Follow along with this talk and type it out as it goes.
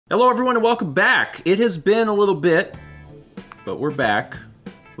Hello everyone and welcome back. It has been a little bit, but we're back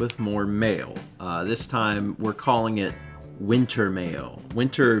with more mail. This time we're calling it winter mail.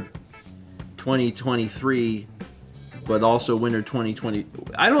 Winter 2023, but also winter 2020.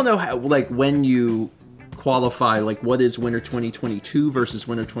 I don't know how, like, when you qualify, like, what is winter 2022 versus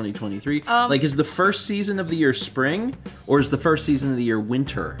winter 2023? Like, is the first season of the year spring, or is the first season of the year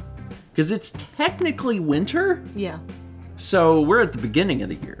winter? Because it's technically winter. Yeah. So we're at the beginning of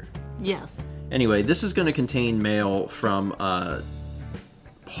the year. Yes. Anyway, this is going to contain mail from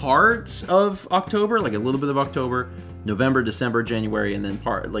parts of October, like a little bit of October, November, December, January, and then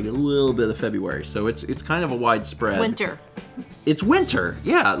like a little bit of February. So it's kind of a widespread. Winter. It's winter.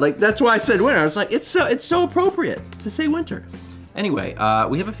 Yeah, like that's why I said winter. I was like, it's so appropriate to say winter. Anyway,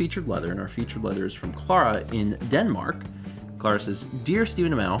 we have a featured letter, and our featured letter is from Clara in Denmark. Clara says, "Dear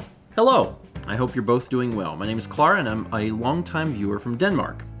Stephen and Mel, hello. I hope you're both doing well. My name is Clara, and I'm a longtime viewer from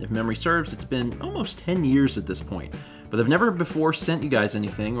Denmark. If memory serves, it's been almost 10 years at this point, but I've never before sent you guys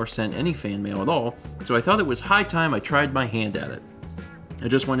anything or sent any fan mail at all, so I thought it was high time I tried my hand at it. I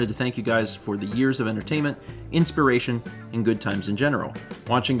just wanted to thank you guys for the years of entertainment, inspiration, and good times in general.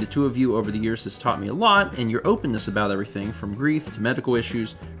 Watching the two of you over the years has taught me a lot, and your openness about everything, from grief to medical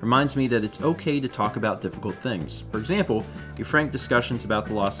issues, reminds me that it's okay to talk about difficult things. For example, your frank discussions about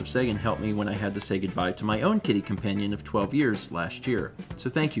the loss of Sagan helped me when I had to say goodbye to my own kitty companion of 12 years last year, so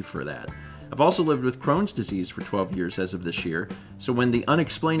thank you for that. I've also lived with Crohn's disease for 12 years as of this year, so when the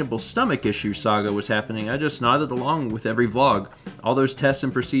unexplainable stomach issue saga was happening, I just nodded along with every vlog. All those tests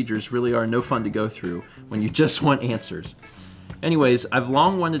and procedures really are no fun to go through when you just want answers. Anyways, I've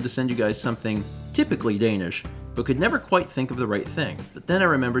long wanted to send you guys something typically Danish, but could never quite think of the right thing. But then I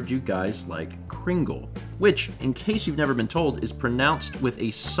remembered you guys like Kringle, which, in case you've never been told, is pronounced with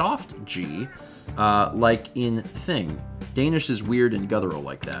a soft G, like in thing. Danish is weird and guttural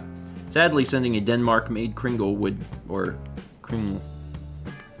like that. Sadly, sending a Denmark-made Kringle would, or Kringle,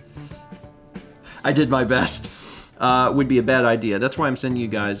 I did my best, would be a bad idea. That's why I'm sending you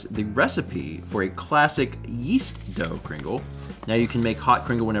guys the recipe for a classic yeast dough Kringle. Now you can make hot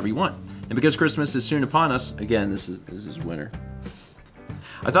Kringle whenever you want. And because Christmas is soon upon us, again, this is winter,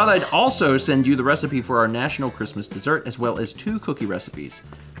 I thought I'd also send you the recipe for our national Christmas dessert, as well as 2 cookie recipes.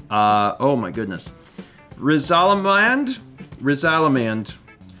 Oh my goodness. Risalamand,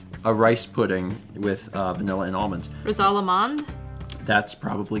 a rice pudding with vanilla and almonds. Risalamand? That's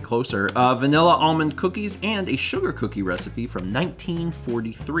probably closer. Vanilla almond cookies and a sugar cookie recipe from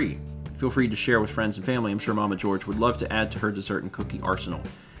 1943. Feel free to share with friends and family. I'm sure Mama George would love to add to her dessert and cookie arsenal.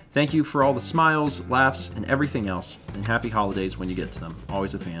 Thank you for all the smiles, laughs, and everything else. And happy holidays when you get to them.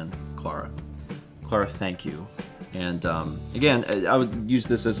 Always a fan, Clara. Clara, thank you. And again, I would use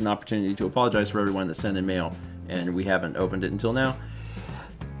this as an opportunity to apologize for everyone that sent in mail and we haven't opened it until now.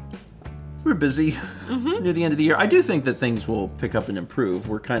 We're busy near the end of the year. I do think that things will pick up and improve.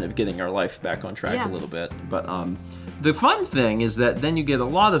 We're kind of getting our life back on track a little bit. But the fun thing is that then you get a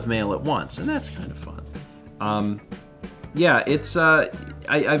lot of mail at once, and that's kind of fun. Yeah, it's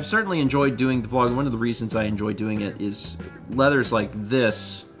I've certainly enjoyed doing the vlog. One of the reasons I enjoy doing it is letters like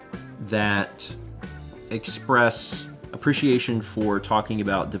this that express appreciation for talking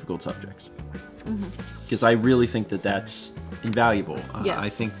about difficult subjects. Because I really think that that's invaluable. Yes. I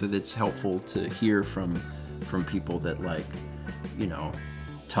think that it's helpful to hear from people that, like, you know,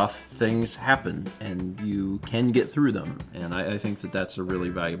 tough things happen and you can get through them, and I think that that's a really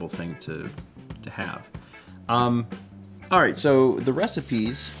valuable thing to have. All right, so the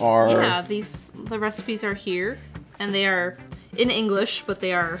recipes are... Yeah, the recipes are here, and they are in English, but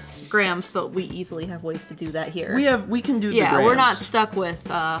they are grams, but we easily have ways to do that here. We can do the grams. Yeah, we're not stuck with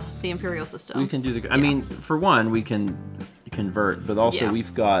the imperial system. We can do the... I mean, for one, we can convert, but also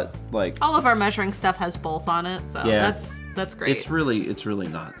we've got, like... All of our measuring stuff has both on it, so that's great. It's really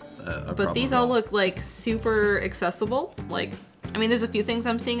not a problem. But these all look, like, super accessible. Like, I mean, there's a few things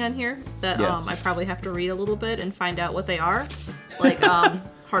I'm seeing on here that I probably have to read a little bit and find out what they are. Like,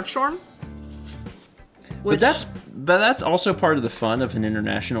 hartshorn. But that's also part of the fun of an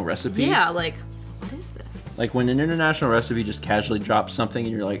international recipe. Yeah, like, what is this? Like when an international recipe just casually drops something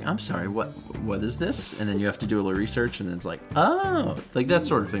and you're like, I'm sorry, what is this? And then you have to do a little research and then it's like, oh, like that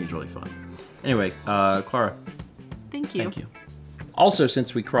sort of thing is really fun. Anyway, Clara. Thank you. Thank you. Also,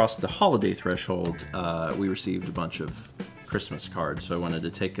 since we crossed the holiday threshold, we received a bunch of Christmas cards. So I wanted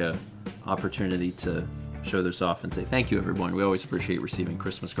to take a opportunity to show this off and say thank you, everyone. We always appreciate receiving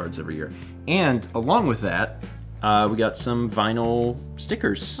Christmas cards every year. And along with that, we got some vinyl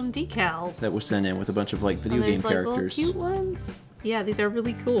stickers. Some decals. That was sent in with a bunch of, like, video game like, characters. Little cute ones. Yeah, these are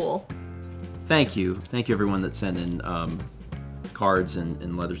really cool. Thank you. Thank you, everyone that sent in cards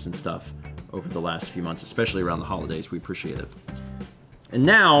and leathers and stuff over the last few months, especially around the holidays. We appreciate it. And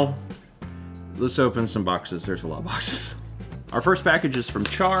now, let's open some boxes. There's a lot of boxes. Our first package is from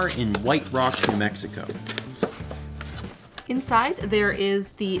Char in White Rock, New Mexico. Inside, there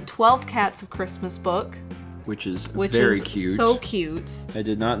is the 12 Cats of Christmas book. Which is very cute. So cute. I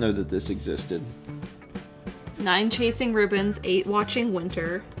did not know that this existed. 9 Chasing Ribbons, 8 Watching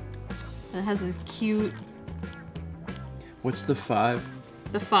Winter. And it has this cute... What's the 5?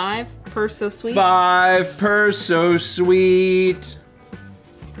 The 5, Purse So Sweet. 5, Purse So Sweet.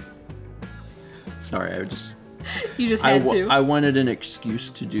 Sorry, You just had to. I wanted an excuse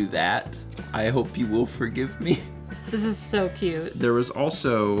to do that. I hope you will forgive me. This is so cute. There was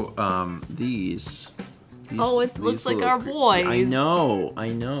also these oh, it looks like our boys. I know.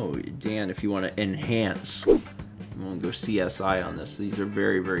 Dan, if you want to enhance, you want to go CSI on this. These are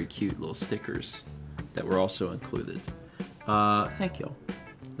very, very cute little stickers that were also included. Thank you.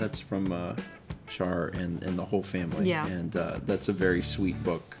 That's from Char and the whole family. Yeah. And that's a very sweet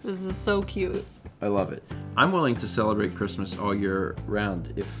book. This is so cute. I love it. I'm willing to celebrate Christmas all year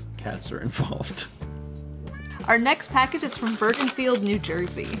round if cats are involved. Our next package is from Bergenfield, New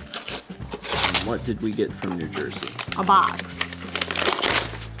Jersey. And what did we get from New Jersey? A box.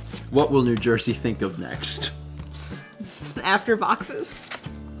 What will New Jersey think of next? After boxes.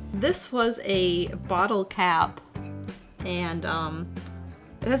 This was a bottle cap, and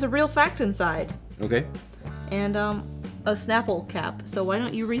it has a real fact inside. Okay. And a Snapple cap. So why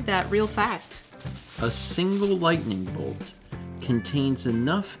don't you read that real fact? A single lightning bolt contains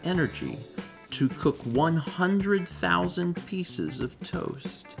enough energy to cook 100,000 pieces of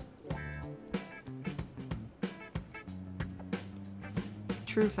toast.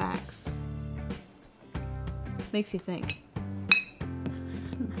 True facts. Makes you think.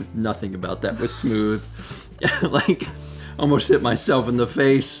 Nothing about that was smooth. Like, almost hit myself in the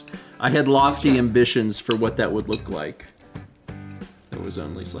face. I had lofty ambitions for what that would look like. It was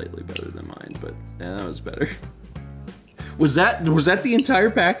only slightly better than mine, but yeah, that was better. Was that the entire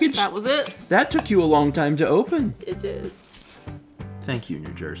package? That was it. That took you a long time to open. It did. Thank you,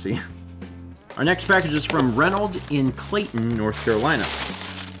 New Jersey. Our next package is from Reynold in Clayton, North Carolina.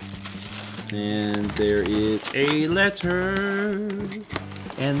 And there is a letter.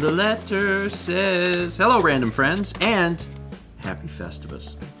 And the letter says, "Hello, random friends, and happy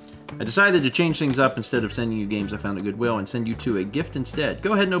Festivus. I decided to change things up. Instead of sending you games I found at Goodwill and send you to a gift instead.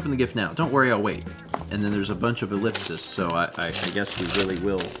 Go ahead and open the gift now. Don't worry, I'll wait." And then there's a bunch of ellipses, so I guess we really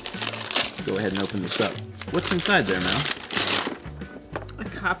will go ahead and open this up. What's inside there, Mal? A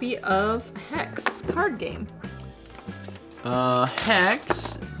copy of Hex card game.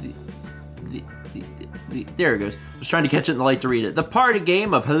 Hex. There it goes. I was trying to catch it in the light to read it. The party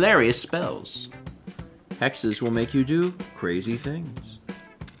game of hilarious spells. Hexes will make you do crazy things.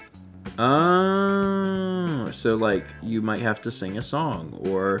 Oh, so like you might have to sing a song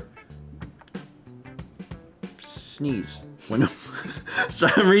or sneeze. So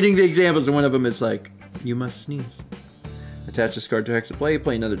I'm reading the examples, and one of them is like, you must sneeze. Attach this card to a hex to play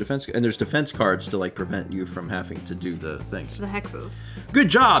another defense, and there's defense cards to like prevent you from having to do the things. The hexes. Good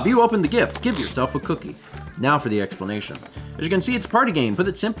job, you opened the gift. Give yourself a cookie. Now for the explanation. As you can see, it's a party game. Put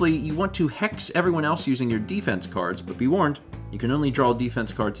it simply, you want to hex everyone else using your defense cards, but be warned, you can only draw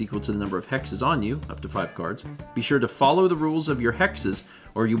defense cards equal to the number of hexes on you, up to 5 cards. Be sure to follow the rules of your hexes,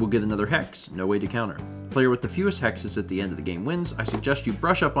 or you will get another hex. No way to counter. Player with the fewest hexes at the end of the game wins. I suggest you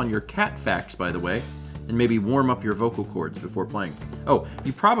brush up on your cat facts, by the way, and maybe warm up your vocal cords before playing. Oh,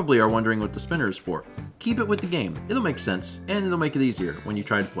 you probably are wondering what the spinner is for. Keep it with the game. It'll make sense, and it'll make it easier when you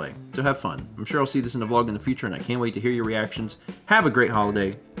try to play. So have fun. I'm sure I'll see this in a vlog in the future, and I can't wait to hear your reactions. Have a great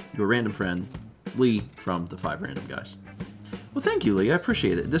holiday. Your random friend, Lee from the 5 Random Guys. Well, thank you, Lee. I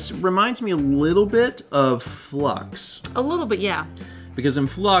appreciate it. This reminds me a little bit of Flux. A little bit, yeah. Because in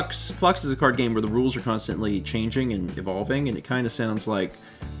Flux is a card game where the rules are constantly changing and evolving, and it kind of sounds like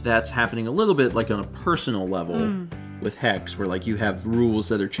that's happening a little bit like on a personal level with Hex, where like you have rules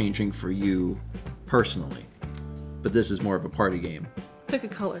that are changing for you personally. But this is more of a party game. Pick a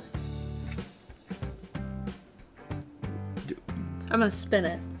color. I'm gonna spin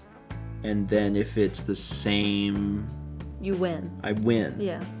it. And then if it's the same... You win. I win.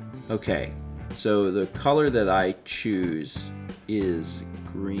 Yeah. Okay. So the color that I choose is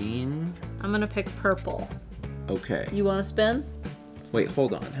green. I'm gonna pick purple. Okay. You wanna spin? Wait,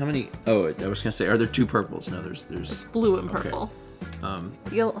 hold on. How many? Oh, I was gonna say, are there 2 purples? No, there's. It's blue and purple. Okay.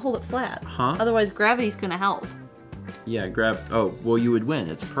 You gotta hold it flat. Huh? Otherwise, gravity's gonna help. Yeah, grab. Oh, well, you would win.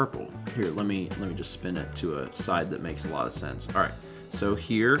 It's purple. Here, let me just spin it to a side that makes a lot of sense. All right. So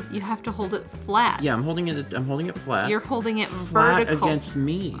here. You have to hold it flat. Yeah, I'm holding it flat. You're holding it flat vertical. against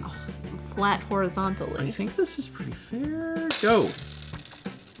me. Flat horizontally. I think this is pretty fair. Go.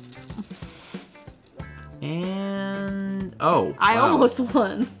 And oh, I wow. almost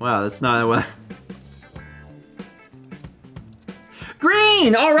won. Wow, that's not what.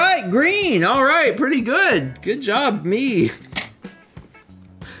 Green! All right, green! All right, pretty good. Good job, me.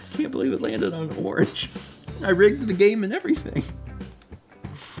 Can't believe it landed on orange. I rigged the game and everything.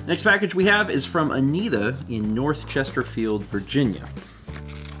 Next package we have is from Anita in North Chesterfield, Virginia.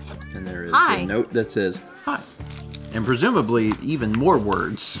 And there is a note that says, hi. And presumably even more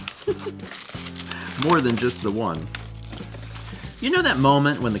words. More than just the one. You know that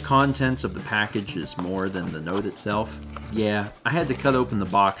moment when the contents of the package is more than the note itself? Yeah, I had to cut open the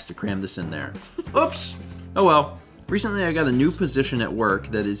box to cram this in there. Oops! Oh well. Recently I got a new position at work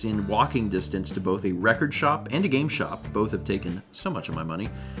that is in walking distance to both a record shop and a game shop. Both have taken so much of my money.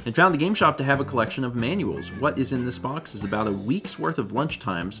 And found the game shop to have a collection of manuals. What is in this box is about a week's worth of lunch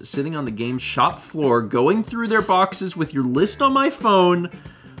times sitting on the game shop floor, going through their boxes with your list on my phone.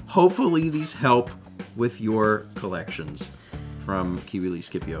 Hopefully these help with your collections. From Kiwi Lee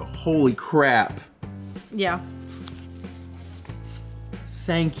Scipio. Holy crap. Yeah.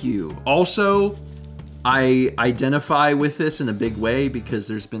 Thank you. Also, I identify with this in a big way because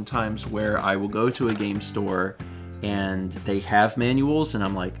there's been times where I will go to a game store and they have manuals and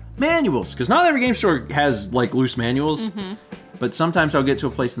I'm like, manuals! Because not every game store has like loose manuals. Mm-hmm. But sometimes I'll get to a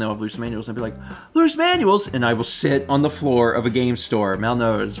place and they'll have loose manuals and I'll be like, loose manuals! And I will sit on the floor of a game store, Mel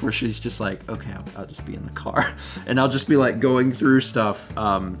knows, where she's just like, okay, I'll just be in the car. And I'll just be like going through stuff.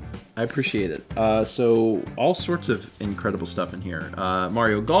 I appreciate it. So all sorts of incredible stuff in here.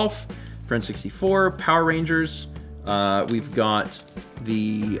 Mario Golf, Friend 64, Power Rangers. We've got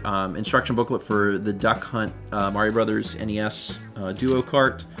the instruction booklet for the Duck Hunt Mario Brothers NES Duo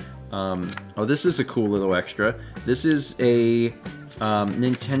Kart. Oh, this is a cool little extra. This is a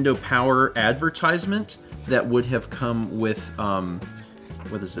Nintendo Power advertisement that would have come with,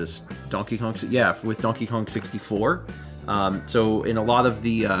 what is this? Donkey Kong? Yeah, with Donkey Kong 64. So in a lot of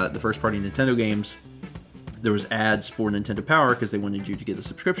the first-party Nintendo games, there was ads for Nintendo Power because they wanted you to get a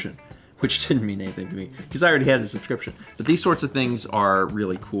subscription, which didn't mean anything to me because I already had a subscription. But these sorts of things are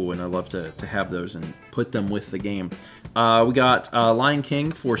really cool, and I love to have those and put them with the game. We got Lion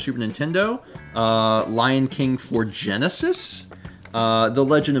King for Super Nintendo, Lion King for Genesis, The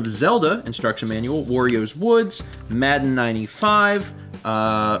Legend of Zelda Instruction Manual, Wario's Woods, Madden 95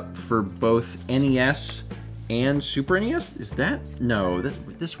 for both NES and Super NES. Is that? No,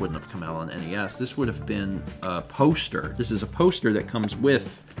 this wouldn't have come out on NES. This would have been a poster. This is a poster that comes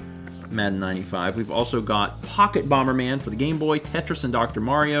with Madden 95. We've also got Pocket Bomberman for the Game Boy, Tetris and Dr.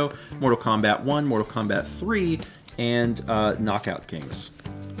 Mario, Mortal Kombat 1, Mortal Kombat 3, and Knockout Kings.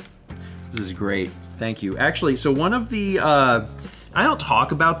 This is great. Thank you. Actually, so one of the... I don't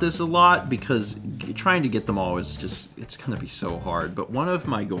talk about this a lot because trying to get them all is just... It's going to be so hard. But one of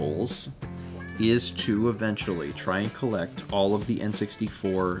my goals is to eventually try and collect all of the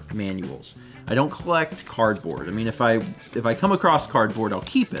N64 manuals. I don't collect cardboard. I mean, if I come across cardboard, I'll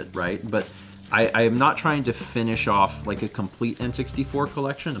keep it, right? But I am not trying to finish off like a complete N64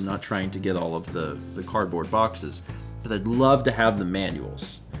 collection. I'm not trying to get all of the cardboard boxes, but I'd love to have the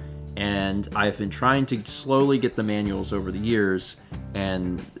manuals. And I've been trying to slowly get the manuals over the years,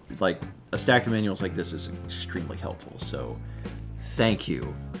 and like a stack of manuals like this is extremely helpful. So thank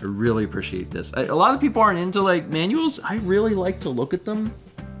you. I really appreciate this. A lot of people aren't into like manuals. I really like to look at them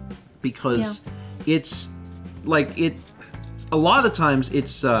because it's like a lot of the times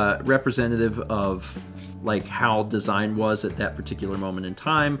it's representative of like how design was at that particular moment in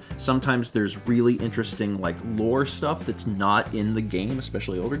time. Sometimes there's really interesting like lore stuff that's not in the game,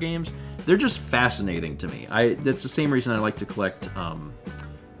 especially older games. They're just fascinating to me. That's the same reason I like to collect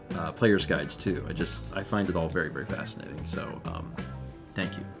player's guides too. I find it all very, very fascinating. So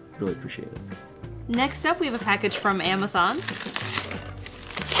thank you. Really appreciate it. Next up, we have a package from Amazon.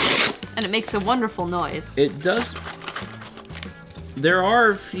 And it makes a wonderful noise. It does. There are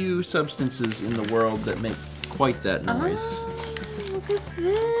a few substances in the world that make quite that noise. Oh, look at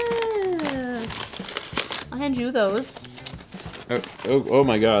this. I'll hand you those. Oh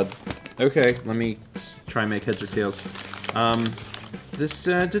my god. Okay, let me try and make heads or tails. This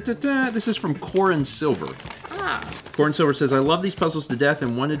is from Corin Silver. Corin Silver says, I love these puzzles to death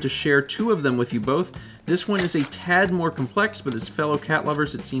and wanted to share 2 of them with you both. This one is a tad more complex, but as fellow cat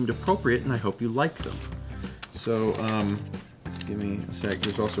lovers, it seemed appropriate, and I hope you like them. So, give me a sec.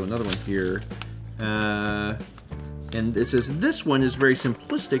 There's also another one here. And it says, this one is very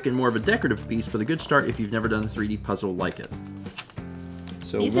simplistic and more of a decorative piece, but a good start if you've never done a 3D puzzle like it.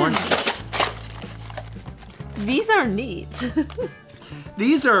 So These one. are neat. These are neat.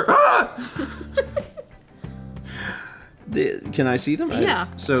 These are. Ah! Can I see them? Yeah.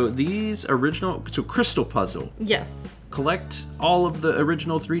 So these original. So crystal puzzle. Yes. Collect all of the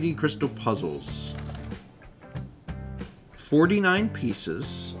original 3D crystal puzzles. 49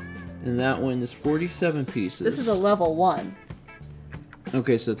 pieces. And that one is 47 pieces. This is a level 1.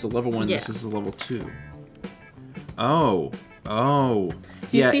 Okay, so it's a level 1. Yeah. This is a level 2. Oh. Oh.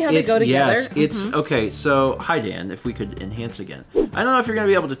 Do you see how they go together? Yes, it's okay. So, hi Dan, if we could enhance again. I don't know if you're gonna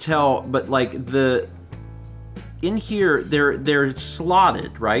be able to tell, but like in here, they're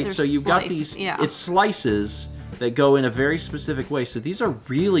slotted, right? They're so you've got these. yeah. It's slices that go in a very specific way. So these are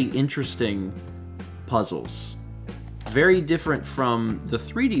really interesting puzzles. Very different from the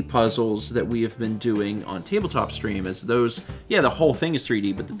 3D puzzles that we have been doing on Tabletop Stream, as those, yeah, the whole thing is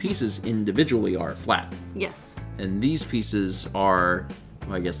 3D, but the pieces individually are flat. Yes. And these pieces are,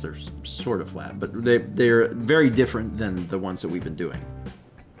 well, I guess they're sort of flat, but they're very different than the ones that we've been doing.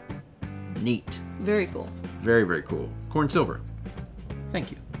 Neat. Very cool. Very, very cool. Corn Silver.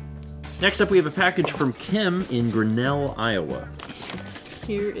 Thank you. Next up, we have a package from Kim in Grinnell, Iowa.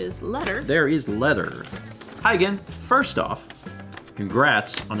 Here is letter. There is letter. Hi again. First off,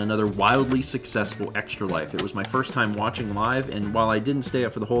 congrats on another wildly successful Extra Life. It was my first time watching live, and while I didn't stay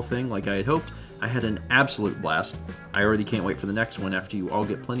up for the whole thing like I had hoped, I had an absolute blast. I already can't wait for the next one after you all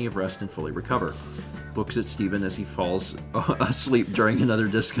get plenty of rest and fully recover. Looks at Steven as he falls asleep during another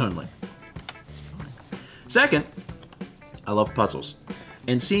disc only. It's fine. Second, I love puzzles.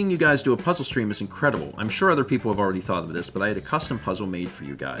 And seeing you guys do a puzzle stream is incredible. I'm sure other people have already thought of this, but I had a custom puzzle made for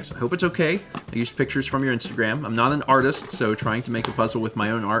you guys. I hope it's okay. I used pictures from your Instagram. I'm not an artist, so trying to make a puzzle with my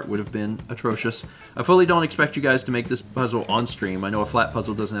own art would have been atrocious. I fully don't expect you guys to make this puzzle on stream. I know a flat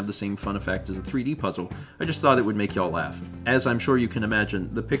puzzle doesn't have the same fun effect as a 3D puzzle. I just thought it would make y'all laugh. As I'm sure you can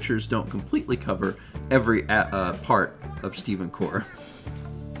imagine, the pictures don't completely cover every part of Stephen Core.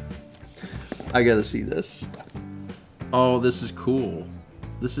 I gotta see this. Oh, this is cool.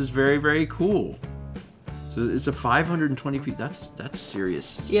 This is very, very cool. So it's a 520 piece. That's serious,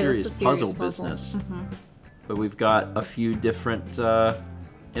 serious puzzle business. But we've got a few different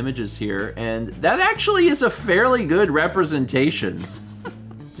images here, and that actually is a fairly good representation,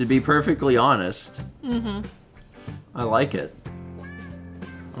 to be perfectly honest. I like it.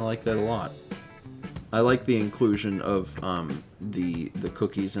 I like that a lot. I like the inclusion of the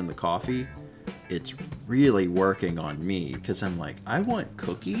cookies and the coffee. It's really working on me, because I'm like, I want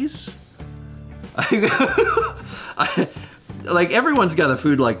cookies? Like, everyone's got a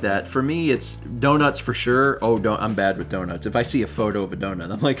food like that. For me, it's donuts for sure. Oh, I'm bad with donuts. If I see a photo of a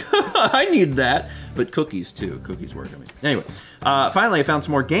donut, I'm like, I need that. But cookies, too. Cookies work on me. Anyway, finally, I found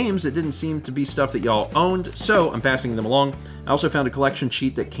some more games that didn't seem to be stuff that y'all owned, so I'm passing them along. I also found a collection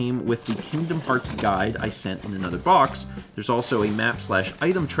sheet that came with the Kingdom Hearts guide I sent in another box. There's also a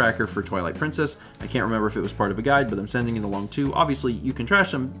map/item tracker for Twilight Princess. I can't remember if it was part of a guide, but I'm sending it along, too. Obviously, you can trash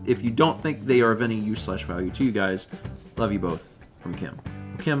them if you don't think they are of any use/value to you guys. Love you both. From Kim.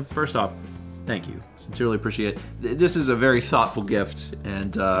 Kim, first off, thank you. Sincerely appreciate it. This is a very thoughtful gift,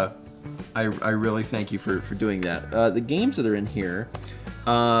 and I really thank you for doing that. The games that are in here...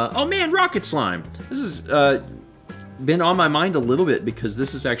 oh man, Rocket Slime! This has been on my mind a little bit, because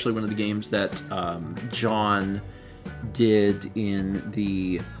this is actually one of the games that John did in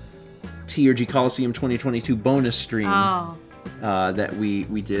the TRG Coliseum 2022 bonus stream that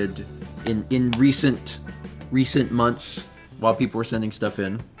we did in recent months, while people were sending stuff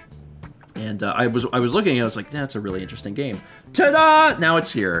in. And I was looking and I was like, that's a really interesting game. Ta-da! Now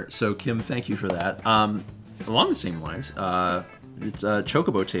it's here. So Kim, thank you for that. Along the same lines, it's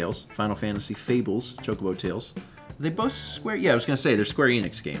Chocobo Tales, Final Fantasy Fables Chocobo Tales. Are they both Square? Yeah, I was gonna say they're Square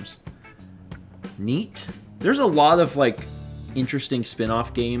Enix games. Neat. There's a lot of like interesting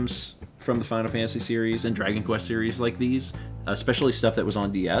spin-off games from the Final Fantasy series and Dragon Quest series like these, especially stuff that was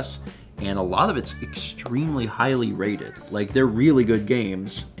on DS. And a lot of it's extremely highly rated. Like, they're really good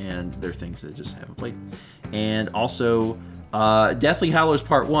games, and they're things that I just haven't played. And also, Deathly Hallows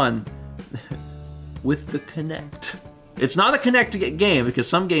Part 1 with the Kinect. It's not a Kinect game, because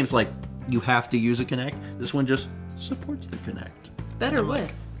some games, like, you have to use a Kinect. This one just supports the Kinect. Better with.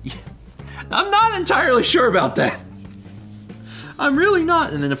 Like, yeah, I'm not entirely sure about that. I'm really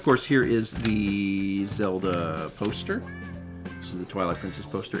not. And then, of course, here is the Zelda poster. This is the Twilight Princess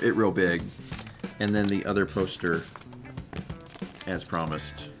poster. It real big. And then the other poster, as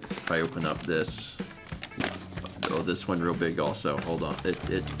promised, if I open up this. Oh, this one real big also. Hold on. It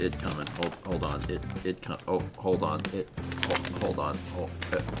coming. Hold on. It come. Oh, hold on. Hold on.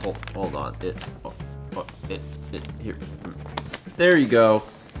 Hold on. It here. There you go.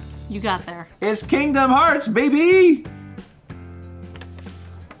 You got there. It's Kingdom Hearts, baby!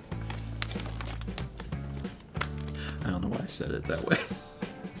 I don't know why I said it that way.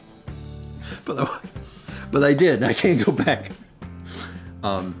 But I did, and I can't go back.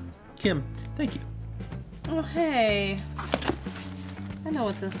 Kim, thank you. Oh, hey. I know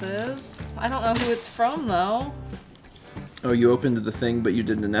what this is. I don't know who it's from, though. Oh, you opened the thing, but you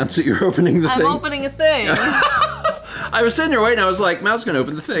didn't announce that you're opening the thing? I'm opening a thing. I was sitting there waiting, I was like, Mal's gonna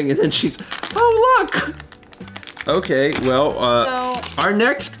open the thing, and then she's, oh, look! Okay, well, our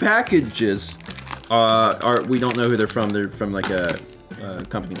next packages are, we don't know who they're from. They're from like a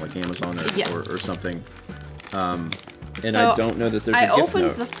company like Amazon or something. And so I don't know that there's a gift note. I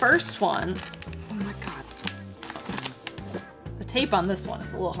opened the first one. Oh my god. The tape on this one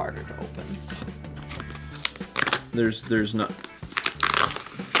is a little harder to open. There's not.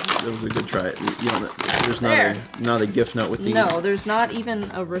 That was a good try. There's not a gift note with these. No, there's not even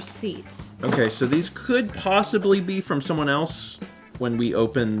a receipt. Okay, so these could possibly be from someone else. When we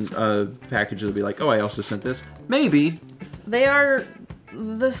open a package, it'll be like, oh, I also sent this. Maybe. They are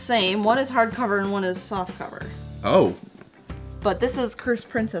the same. One is hardcover and one is softcover. Oh. But this is Cursed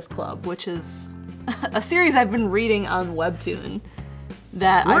Princess Club, which is a series I've been reading on Webtoon.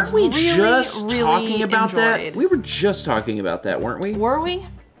 That I've really talking about enjoyed. that? We were just talking about that, weren't we? Were we?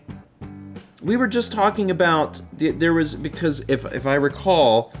 We were just talking about there was, because if I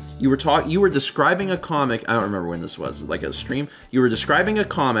recall, you were describing a comic. I don't remember when this was, like a stream. You were describing a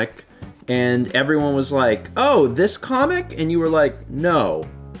comic, and everyone was like, "Oh, this comic," and you were like, "No,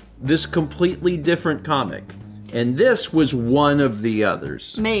 this completely different comic." And this was one of the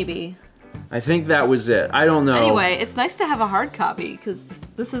others. Maybe. I think that was it. I don't know. Anyway, it's nice to have a hard copy because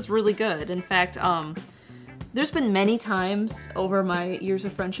this is really good. In fact, there's been many times over my years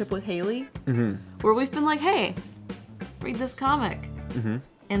of friendship with Haley where we've been like, hey, read this comic.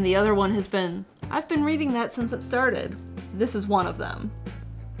 And the other one has been, I've been reading that since it started. This is one of them.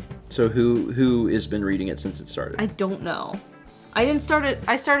 So who has been reading it since it started? I don't know. I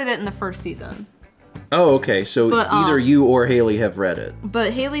started it in the first season. Oh, okay. So either you or Haley have read it.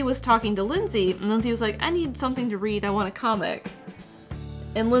 But Haley was talking to Lindsay, and Lindsay was like, I need something to read. I want a comic.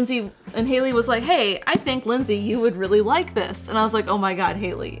 And Haley was like, hey, I think, Lindsay, you would really like this. And I was like, oh my god,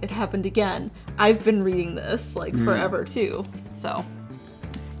 Haley, it happened again. I've been reading this, like, forever, too. So,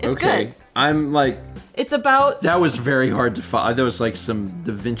 it's good. I'm like... It's about... That was very hard to follow. That was like some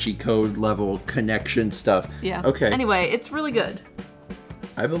Da Vinci Code level connection stuff. Yeah. Okay. Anyway, it's really good.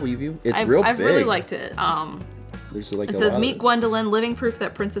 I believe you. It's real big. I've really liked it. There's like it says, meet Gwendolyn, living proof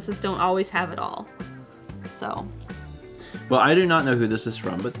that princesses don't always have it all. So... Well, I do not know who this is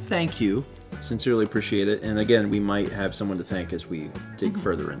from, but thank you. Sincerely appreciate it. And again, we might have someone to thank as we dig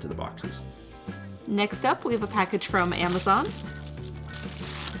further into the boxes. Next up, we have a package from Amazon.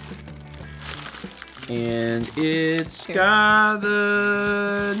 And it's got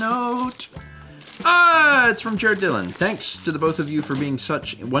the note. It's from Jared Dillon. Thanks to the both of you for being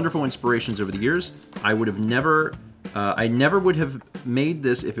such wonderful inspirations over the years. I never would have made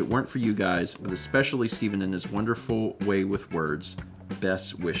this if it weren't for you guys, but especially Steven and his wonderful way with words.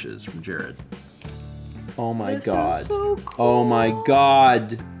 Best wishes from Jared. Oh my god. This is so cool. Oh my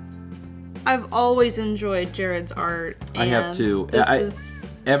god. I've always enjoyed Jared's art. I have too.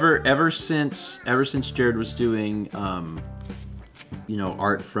 Ever since Jared was doing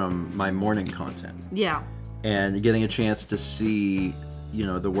art from my morning content. Yeah. And getting a chance to see,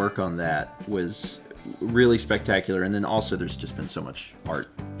 the work on that was really spectacular. And then also there's just been so much art,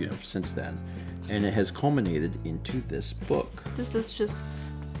 since then. And it has culminated into this book. This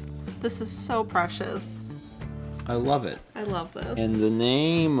is so precious. I love it. I love this. And the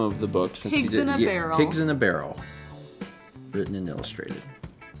name of the book, since Pigs in a Barrel. Pigs in a Barrel. Written and illustrated.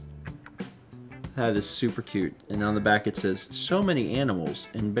 That is super cute. And on the back it says, so many animals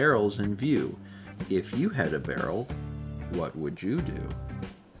and barrels in view. If you had a barrel, what would you do?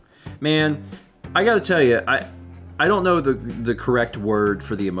 Man, I gotta tell you, I don't know the correct word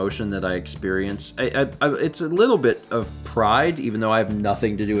for the emotion that I experience. It's a little bit of pride, even though I have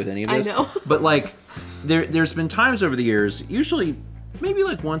nothing to do with any of this. I know. But like, there's been times over the years, usually maybe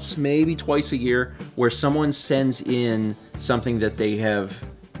like once, maybe twice a year, where someone sends in something that they have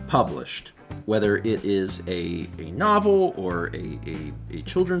published. Whether it is a novel or a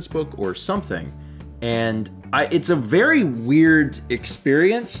children's book or something. And it's a very weird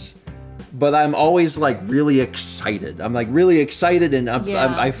experience, but I'm always like really excited. I'm like really excited and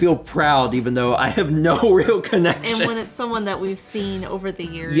I feel proud even though I have no real connection. And when it's someone that we've seen over the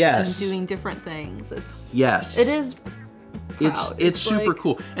years yes. and doing different things, it is proud. It's super like,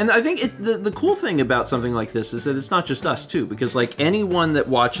 cool. And I think the cool thing about something like this is that it's not just us too, because like anyone that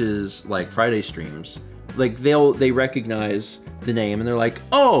watches like Friday streams, like they recognize the name and they're like,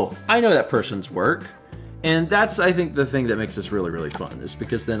 oh, I know that person's work. And that's, I think, the thing that makes this really, really fun, is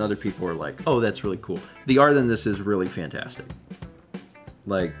because then other people are like, oh, that's really cool. The art in this is really fantastic.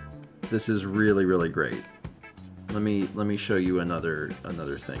 Like, this is really, really great. Let me show you another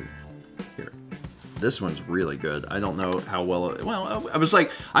thing here. This one's really good. I don't know how well I was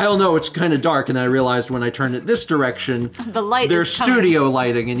like, I don't know, it's kind of dark, and I realized when I turned it this direction, the light there's studio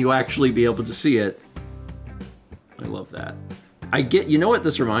lighting, and you'll actually be able to see it. I love that. You know what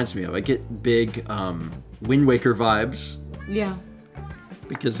this reminds me of? I get big Wind Waker vibes. Yeah.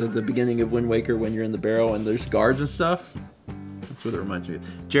 Because of the beginning of Wind Waker when you're in the barrel and there's guards and stuff. That's what it reminds me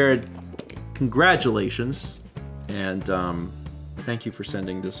of. Jared, congratulations. And thank you for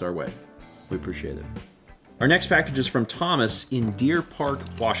sending this our way. We appreciate it. Our next package is from Thomas in Deer Park,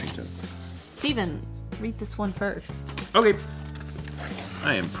 Washington. Steven, read this one first. Okay.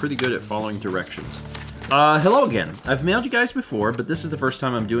 I am pretty good at following directions. Hello again. I've mailed you guys before, but this is the first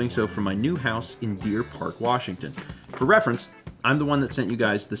time I'm doing so from my new house in Deer Park, Washington. For reference, I'm the one that sent you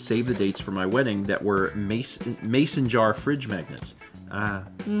guys the save the dates for my wedding that were mason jar fridge magnets.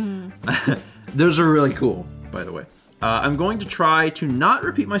 Those are really cool, by the way. I'm going to try to not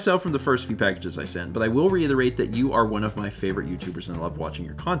repeat myself from the first few packages I sent, but I will reiterate that you are one of my favorite YouTubers and I love watching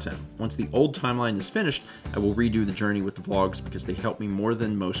your content. Once the old timeline is finished, I will redo the journey with the vlogs because they help me more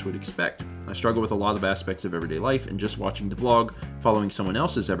than most would expect. I struggle with a lot of aspects of everyday life, and just watching the vlog, following someone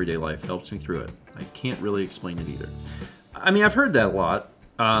else's everyday life, helps me through it. I can't really explain it either. I mean, I've heard that a lot,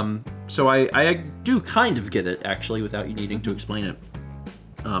 so I do kind of get it, actually, without you needing to explain it.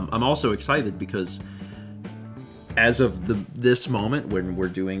 I'm also excited because as of this moment when we're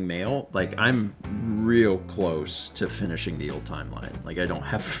doing mail, like, I'm real close to finishing the old timeline. Like, I don't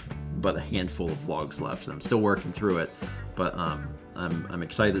have but a handful of vlogs left. I'm still working through it, but I'm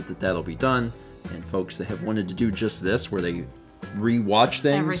excited that that'll be done. And folks that have wanted to do just this, where they rewatch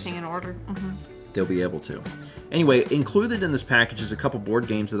things, everything in order, they'll be able to. Anyway, included in this package is a couple board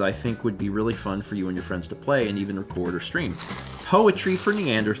games that I think would be really fun for you and your friends to play and even record or stream. Poetry for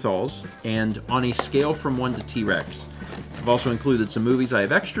Neanderthals, and On a Scale from 1 to T-Rex. I've also included some movies I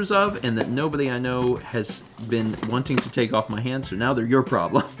have extras of and that nobody I know has been wanting to take off my hands, so now they're your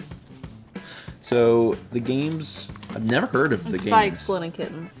problem. So, the games, I've never heard of the games. It's by Exploding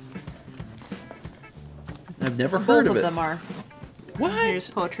Kittens. I've never heard of it. Both of them are. What? Here's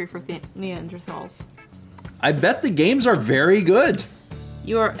Poetry for Neanderthals. I bet the games are very good.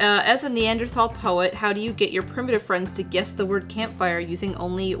 You are, as a Neanderthal poet, how do you get your primitive friends to guess the word campfire using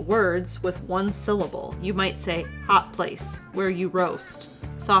only words with one syllable? You might say, hot place, where you roast,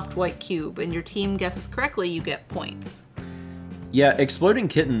 soft white cube, and your team guesses correctly, you get points. Yeah, Exploding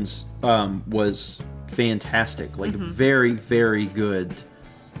Kittens was fantastic. Like, very, very good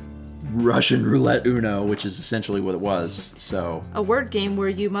Russian roulette Uno, which is essentially what it was, so. A word game where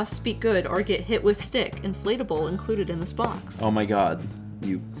you must speak good or get hit with stick. Inflatable included in this box. Oh my god,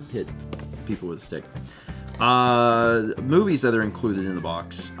 you hit people with a stick. Movies that are included in the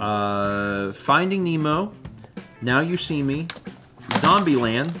box. Finding Nemo, Now You See Me,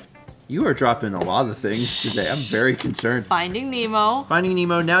 Zombieland. You are dropping a lot of things today. I'm very concerned. Finding Nemo. Finding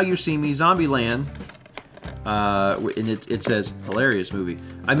Nemo, Now You See Me, Zombieland. And it says hilarious movie.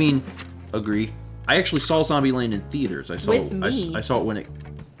 I mean, agree. I actually saw Zombieland in theaters. I saw it when it.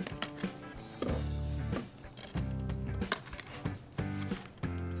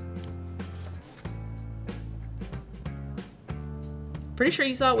 Pretty sure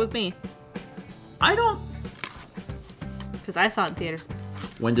you saw it with me. I don't. Because I saw it in theaters.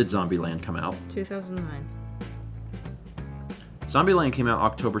 When did Zombieland come out? 2009. Zombieland came out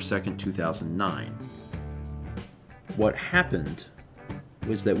October 2nd, 2009. What happened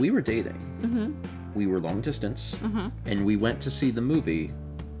was that we were dating. We were long distance, and we went to see the movie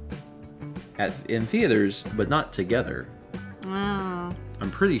in theaters, but not together. Oh.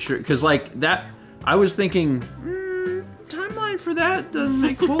 I'm pretty sure, because like that, I was thinking, timeline for that doesn't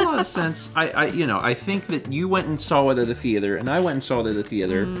make a whole lot of sense. I think that you went and saw it at the theater, and I went and saw it at the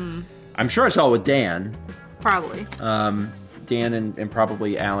theater. I'm sure I saw it with Dan. Probably. Dan and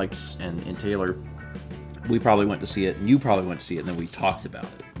probably Alex and Taylor. We probably went to see it, and you probably went to see it, and then we talked about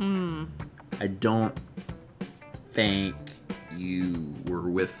it. I don't think you were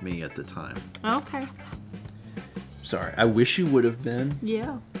with me at the time. Okay. Sorry. I wish you would have been.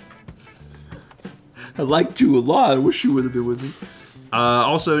 Yeah. I liked you a lot. I wish you would have been with me.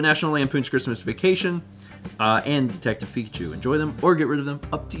 Also, National Lampoon's Christmas Vacation and Detective Pikachu. Enjoy them or get rid of them.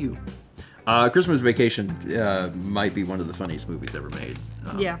 Up to you. Christmas Vacation might be one of the funniest movies ever made.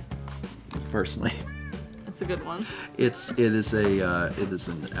 Yeah. Personally. It's a good one. It is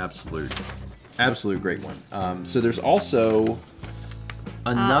an absolute great one. So there's also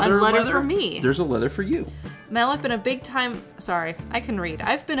another a letter for me. There's a letter for you. Mel, I've been a big fan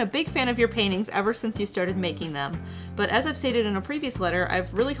of your paintings ever since you started making them. But as I've stated in a previous letter,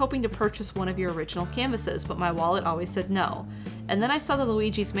 I've really hoping to purchase one of your original canvases, but my wallet always said no. And then I saw the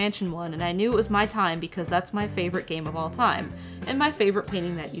Luigi's Mansion one, and I knew it was my time because that's my favorite game of all time, and my favorite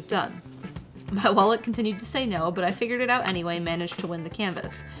painting that you've done. My wallet continued to say no, but I figured it out anyway and managed to win the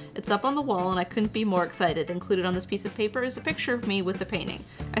canvas. It's up on the wall and I couldn't be more excited. Included on this piece of paper is a picture of me with the painting.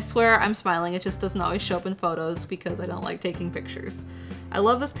 I swear I'm smiling, it just doesn't always show up in photos because I don't like taking pictures. I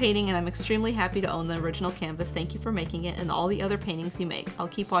love this painting and I'm extremely happy to own the original canvas. Thank you for making it and all the other paintings you make. I'll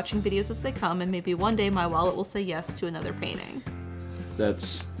keep watching videos as they come and maybe one day my wallet will say yes to another painting.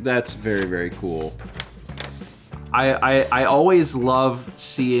 That's very, very cool. I always love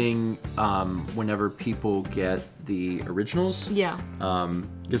seeing whenever people get the originals. Yeah.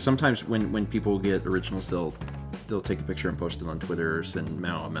 Because sometimes when people get originals, they'll take a picture and post it on Twitter or send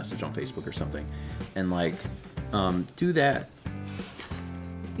Mal a message on Facebook or something, and like do that.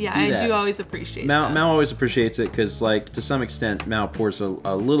 Yeah, I do always appreciate that. Mal always appreciates it because, like, to some extent, Mal pours a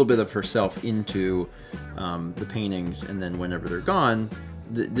little bit of herself into the paintings, and then whenever they're gone,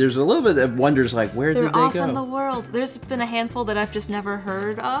 there's a little bit of wonders, like, where did they go? They're off in the world. There's been a handful that I've just never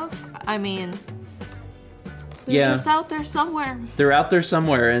heard of. I mean, they're just out there somewhere. They're out there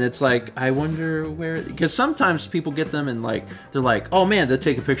somewhere, and it's like, I wonder where... Because sometimes people get them, and, like, they're like, oh, man, they'll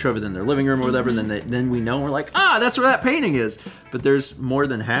take a picture of it in their living room or whatever, and then we know, and we're like, that's where that painting is. But there's more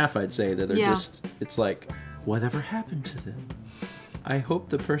than half, I'd say, that are just... It's like, whatever happened to them? I hope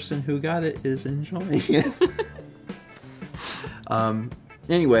the person who got it is enjoying it.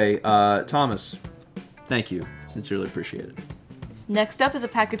 Anyway, Thomas, thank you. Sincerely appreciate it. Next up is a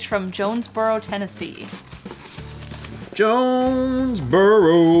package from Jonesboro, Tennessee. Jonesboro,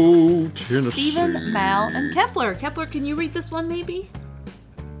 Tennessee. Stephen, Mal, and Kepler. Kepler, can you read this one, maybe?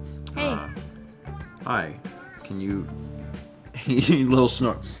 Hey. Hi. Can you... little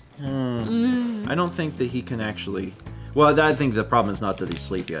snort. I don't think that he can actually... Well, I think the problem is not that he's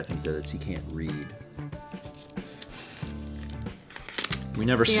sleepy. I think that he can't read. We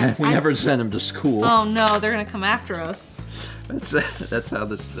never sent him to school. Oh no, they're gonna come after us. That's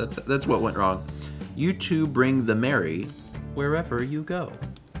what went wrong. You two bring the merry wherever you go.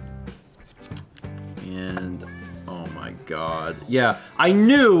 And oh my god, yeah, I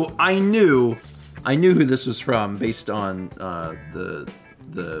knew who this was from based on the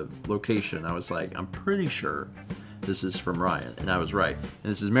location. I was like, I'm pretty sure this is from Ryan, and I was right.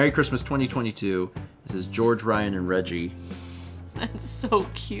 And this is Merry Christmas 2022. This is George, Ryan, and Reggie. That's so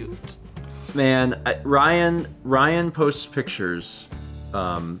cute. Man, Ryan posts pictures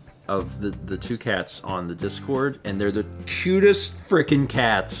of the two cats on the Discord, and they're the cutest freaking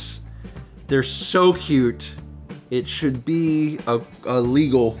cats. They're so cute. It should be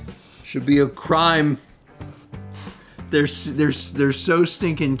illegal. Should be a crime. They're so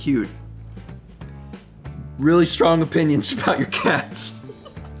stinking cute. Really strong opinions about your cats,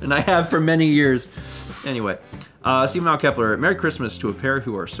 and I have for many years. Anyway. Stephen Mal Kepler, Merry Christmas to a pair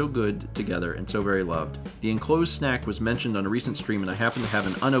who are so good together and so very loved. The enclosed snack was mentioned on a recent stream, and I happen to have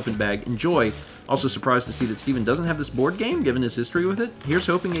an unopened bag. Enjoy. Also surprised to see that Stephen doesn't have this board game, given his history with it. Here's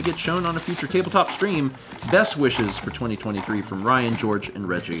hoping it gets shown on a future tabletop stream. Best wishes for 2023 from Ryan, George, and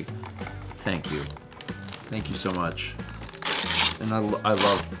Reggie. Thank you. Thank you so much. And I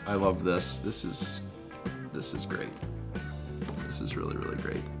love this. This is great. This is really, really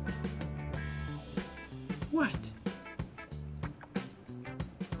great. What?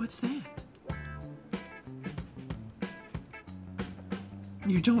 What's that?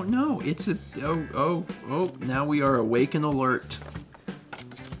 You don't know. It's a... Oh, now we are awake and alert.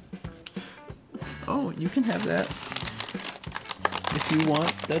 Oh, you can have that. If you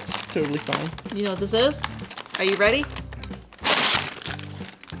want. That's totally fine. You know what this is? Are you ready?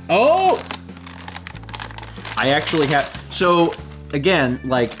 Oh! I actually have... So, again,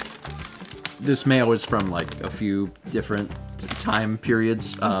 like... This mail is from like a few different time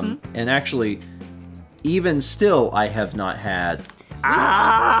periods, and actually, even still, I have not had.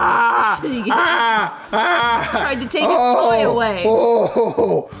 Tried to take his toy away.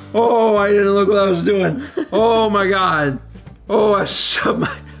 Oh! I didn't look what I was doing. Oh my god! Oh, I shoved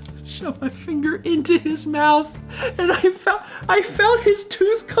my finger into his mouth, and I felt his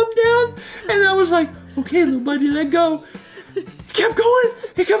tooth come down, and I was like, okay, little buddy, let go. It kept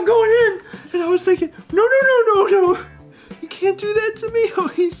going in, and I was thinking, no, you can't do that to me. Oh,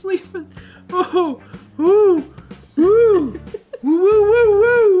 he's sleeping. Oh, woo, woo, woo, woo,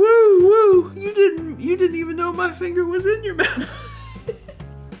 woo, woo, woo. You didn't even know my finger was in your mouth.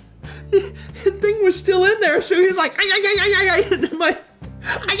 The thing was still in there, so he's like, ay, ay, ay, ay, ay, and then my, ay,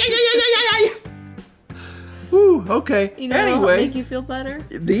 ay, ay, ay, ay, ay. Ooh, okay. You know anyway, what'll make you feel better?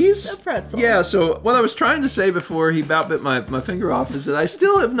 These? A pretzel. Yeah, so what I was trying to say before he about bit my finger off is that I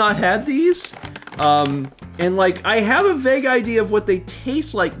still have not had these. And like, I have a vague idea of what they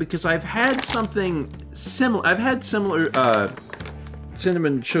taste like because I've had something similar. I've had similar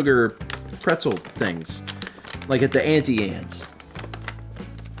cinnamon sugar pretzel things, like at the Auntie Anne's.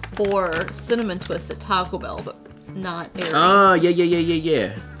 Or cinnamon twists at Taco Bell, but not Airy. Ah,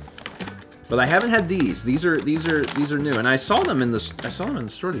 yeah. But I haven't had these. These are new, and I saw them in the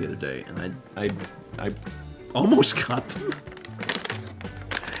store the other day, and I almost got them.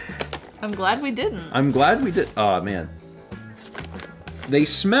 I'm glad we didn't. I'm glad we did. Oh man, they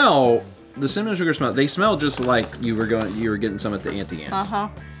smell, the cinnamon sugar smell. They smell just like you were getting some at the Auntie Anne's. Uh-huh.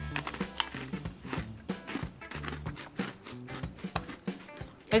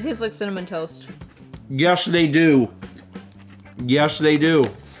 It tastes like cinnamon toast. Yes, they do. Yes, they do.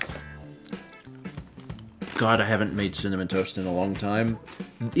 God, I haven't made cinnamon toast in a long time.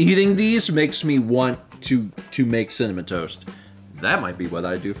 Eating these makes me want to make cinnamon toast. That might be what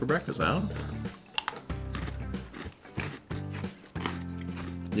I do for breakfast. I don't know.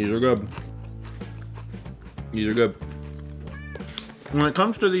 These are good. These are good. When it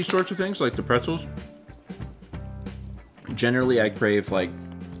comes to these sorts of things, like the pretzels, generally I crave like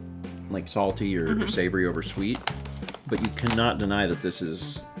salty or savory over sweet, but you cannot deny that this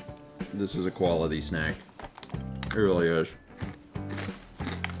is a quality snack. It really is.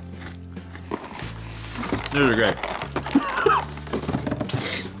 These are great.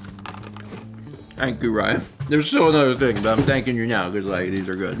 Thank you, Ryan. There's still another thing, but I'm thanking you now because like these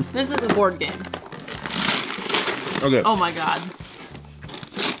are good. This is a board game. Okay. Oh my god.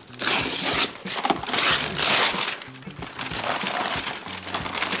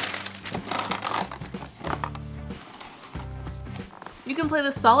 You can play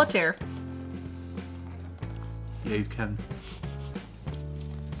this solitaire. Yeah, you can.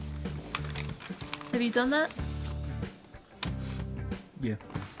 Have you done that? Yeah.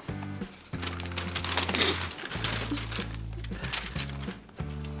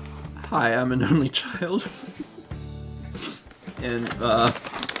 Hi, I'm an only child. And,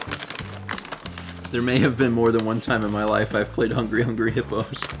 there may have been more than one time in my life I've played Hungry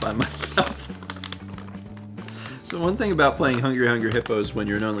Hippos by myself. So one thing about playing Hungry Hippos when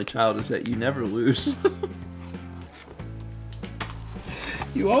you're an only child is that you never lose.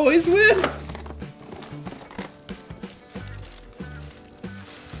 You always win!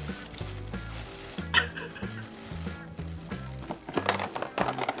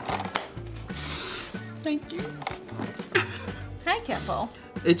 Thank you. Hi, Capo.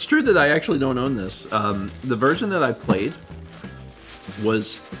 It's true that I actually don't own this. The version that I played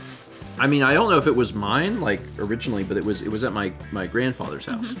was, I mean, I don't know if it was mine, like, originally, but it was at my grandfather's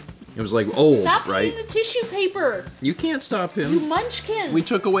house. It was, like, old, Stop right? eating the tissue paper! You can't stop him. You munchkin! We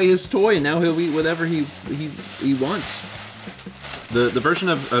took away his toy, and now he'll eat whatever he wants. The version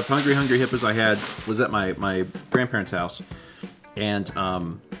of Hungry Hippos I had was at my grandparents' house, and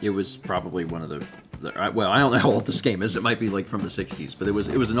it was probably one of the well, I don't know how old this game is. It might be like from the 60s, but it was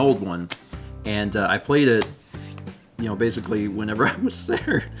an old one, and I played it, you know, basically whenever I was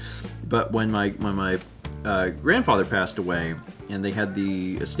there. But when my grandfather passed away, and they had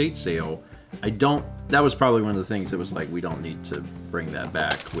the estate sale, that was probably one of the things that was like, we don't need to bring that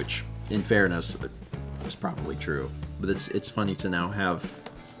back, which, in fairness, is probably true. But it's funny to now have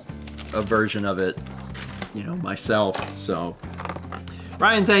a version of it, you know, myself. So,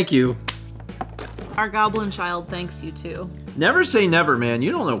 Ryan, thank you. Our goblin child thanks you too. Never say never, man.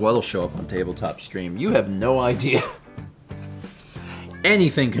 You don't know what'll show up on Tabletop Stream. You have no idea.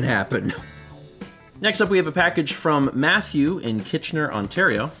 Anything can happen. Next up, we have a package from Matthew in Kitchener,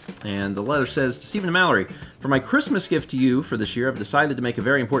 Ontario. And the letter says, to Stephen and Mallory, for my Christmas gift to you for this year, I've decided to make a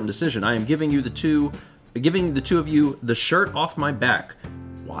very important decision. I am giving the two of you the shirt off my back.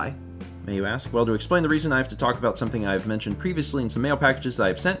 Why, may you ask? Well, to explain the reason, I have to talk about something I've mentioned previously in some mail packages that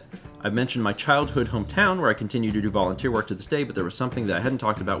I've sent. I've mentioned my childhood hometown, where I continue to do volunteer work to this day, but there was something that I hadn't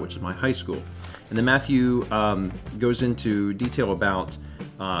talked about, which is my high school. And then Matthew goes into detail about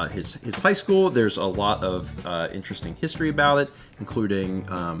his high school. There's a lot of interesting history about it, including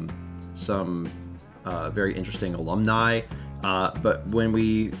some very interesting alumni. But when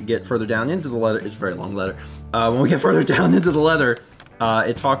we get further down into the letter, it's a very long letter. When we get further down into the letter,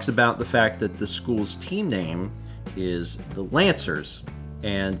 it talks about the fact that the school's team name is the Lancers.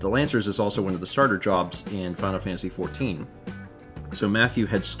 And the Lancers is also one of the starter jobs in Final Fantasy XIV. So Matthew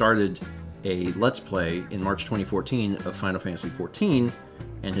had started a Let's Play in March 2014 of Final Fantasy XIV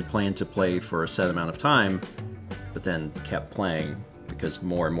and had planned to play for a set amount of time, but then kept playing because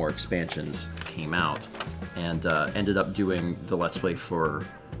more and more expansions came out, and ended up doing the Let's Play for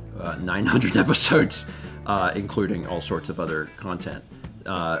 900 episodes, including all sorts of other content.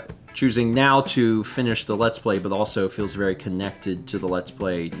 Choosing now to finish the Let's Play, but also feels very connected to the Let's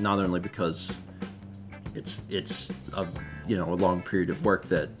Play, not only because it's a long period of work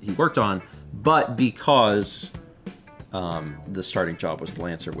that he worked on, but because the starting job was the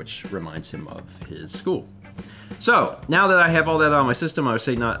Lancer, which reminds him of his school. So now that I have all that on my system, I would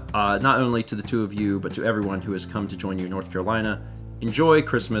say not only to the two of you, but to everyone who has come to join you in North Carolina, enjoy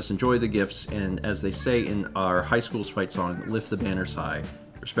Christmas, enjoy the gifts, and as they say in our high school's fight song, lift the banners high.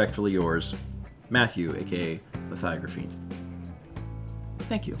 Respectfully yours, Matthew, aka Lithographine.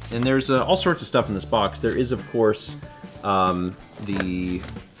 Thank you. And there's all sorts of stuff in this box. There is, of course, the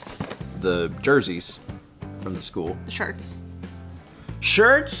jerseys from the school. The shirts.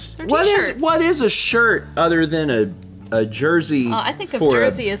 Shirts? They're t-shirts. What is a shirt other than a jersey? I think of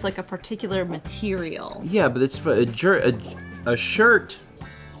jersey as like a particular material. Yeah, but it's for a shirt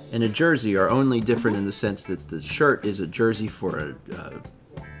and a jersey are only different in the sense that the shirt is a jersey for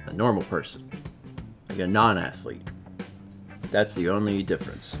a normal person, like a non-athlete. That's the only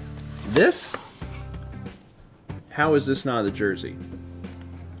difference. This? How is this not a jersey?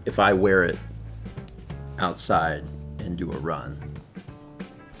 If I wear it outside and do a run.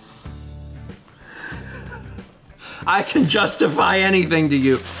 I can justify anything to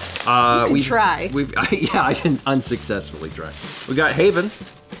you. We try. Yeah, I can unsuccessfully try. We got Haven,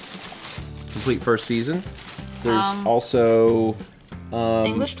 complete first season. There's also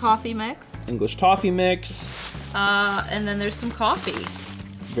English toffee mix. English toffee mix. And then there's some coffee.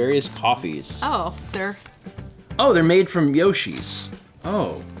 Various coffees. Oh, they're made from Yoshi's.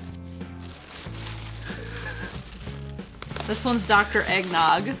 Oh. This one's Dr.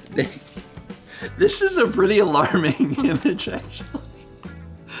 Eggnog. This is a pretty alarming image, actually.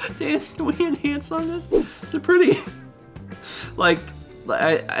 Dan, can we enhance on this? It's a pretty,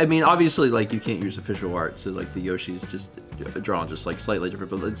 I mean, obviously, like, you can't use official art, so, like, the Yoshi's just drawn just, like, slightly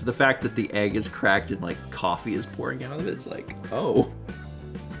different, but it's the fact that the egg is cracked and, like, coffee is pouring out of it. It's like, oh.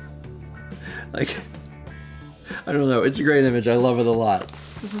 Like, I don't know. It's a great image. I love it a lot.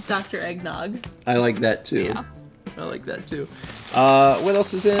 This is Dr. Eggnog. I like that, too. Yeah. I like that, too. What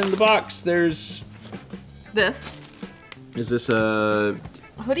else is in the box? There's... This. Is this a...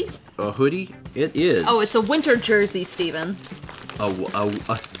 hoodie? A hoodie? It is. Oh, it's a winter jersey, Steven.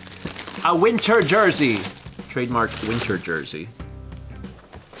 A winter jersey. Trademark winter jersey.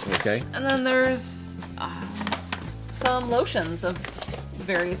 Okay. And then there's some lotions of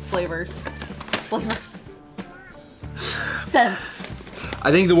various flavors. Scents. I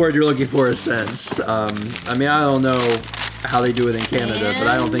think the word you're looking for is scents. I mean, I don't know how they do it in Canada, but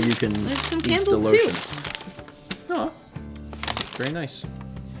I don't think you can there's some eat candles the lotions. too. Oh, very nice.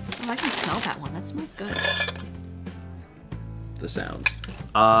 Oh, I can smell that one. That smells good. The sounds.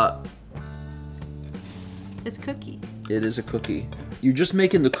 It's cookie. It is a cookie. You're just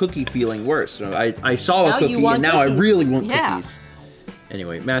making the cookie feeling worse. So I saw Now a cookie and now cookies. I really want Yeah. cookies.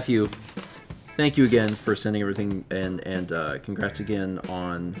 Anyway, Matthew, thank you again for sending everything, and congrats again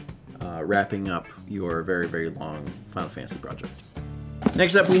on wrapping up your very, very long Final Fantasy project.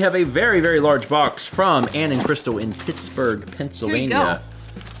 Next up, we have a very, very large box from Ann and Crystal in Pittsburgh, Pennsylvania.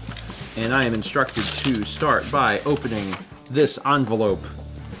 And I am instructed to start by opening this envelope.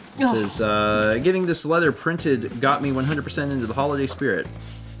 It says, getting this leather printed got me 100% into the holiday spirit.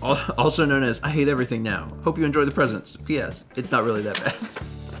 Also known as, I hate everything now. Hope you enjoy the presents. P.S. It's not really that bad.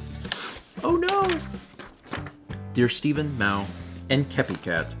 Oh no! Dear Stephen, Mao, and Keppy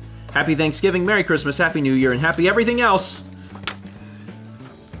Cat, Happy Thanksgiving, Merry Christmas, Happy New Year, and Happy everything else!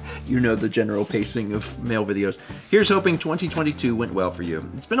 You know the general pacing of mail videos. Here's hoping 2022 went well for you.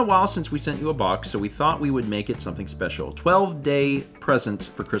 It's been a while since we sent you a box, so we thought we would make it something special. 12-day presents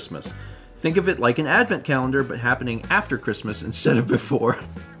for Christmas. Think of it like an advent calendar, but happening after Christmas instead of before.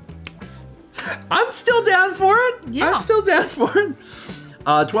 I'm still down for it! Yeah. I'm still down for it!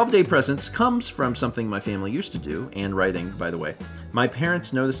 12-day presents comes from something my family used to do, and writing, by the way. My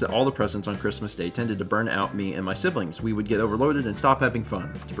parents noticed that all the presents on Christmas Day tended to burn out me and my siblings. We would get overloaded and stop having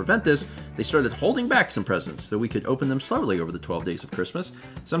fun. To prevent this, they started holding back some presents so we could open them slowly over the 12 days of Christmas.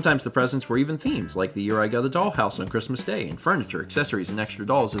 Sometimes the presents were even themed, like the year I got a dollhouse on Christmas Day, and furniture, accessories, and extra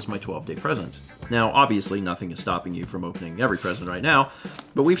dolls as my 12-day presents. Now, obviously, nothing is stopping you from opening every present right now,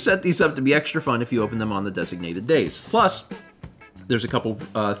 but we've set these up to be extra fun if you open them on the designated days. Plus, there's a couple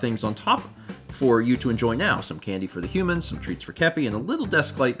things on top for you to enjoy now. Some candy for the humans, some treats for Kepi, and a little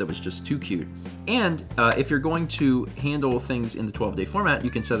desk light that was just too cute. And if you're going to handle things in the 12-day format, you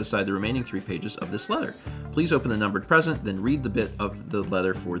can set aside the remaining 3 pages of this letter. Please open the numbered present, then read the bit of the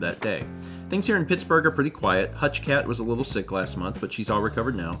letter for that day. Things here in Pittsburgh are pretty quiet. Hutch Cat was a little sick last month, but she's all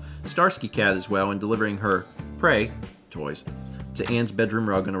recovered now. Starsky Cat is well and delivering her prey toys to Anne's bedroom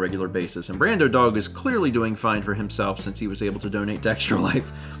rug on a regular basis. And Brando Dog is clearly doing fine for himself since he was able to donate to Extra Life.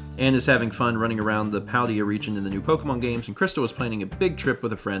 Anne is having fun running around the Paldea region in the new Pokemon games, and Crystal is planning a big trip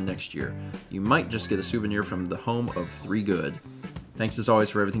with a friend next year. You might just get a souvenir from the home of 3 Good. Thanks as always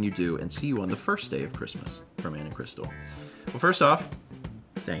for everything you do, and see you on the first day of Christmas. From Anne and Crystal. Well, first off,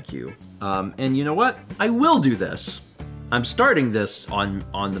 thank you. And you know what? I will do this. I'm starting this on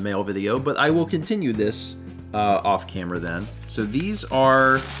the mail video, but I will continue this off camera then. So these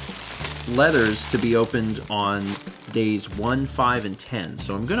are letters to be opened on days 1, 5, and 10.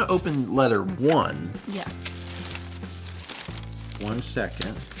 So I'm gonna open letter 1. Yeah. 1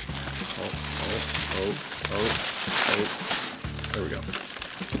 second. There we go.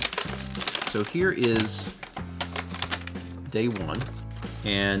 So here is day 1.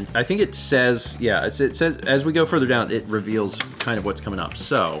 And I think it says, yeah, it says, as we go further down, it reveals kind of what's coming up.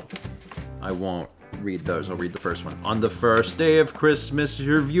 So I won't read those. I'll read the first one. On the first day of Christmas,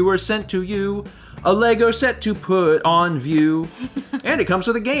 your viewer sent to you a Lego set to put on view. And it comes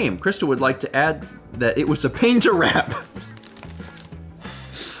with a game. Crystal would like to add that it was a pain to wrap.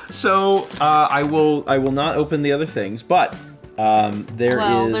 So I will not open the other things, but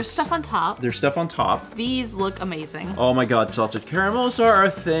there's stuff on top. There's stuff on top. These look amazing. Oh my god, salted caramels are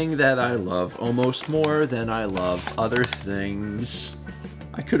a thing that I love almost more than I love other things.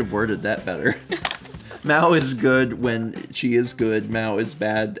 I could have worded that better. Mao is good when she is good. Mao is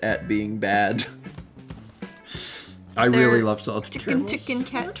bad at being bad. I really love salted caramels. Chicken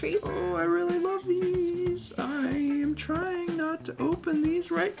cat treats. Oh, I really love these. I am trying not to open these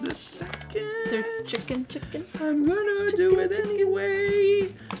right this second. They're chicken. I'm gonna do it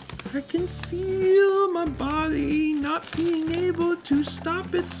anyway. I can feel my body not being able to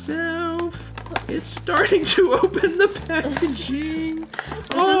stop itself. It's starting to open the packaging.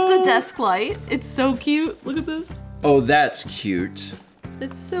 This is the desk light. It's so cute. Look at this. Oh, that's cute.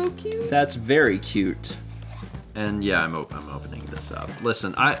 It's so cute. That's very cute. And yeah, I'm opening this up.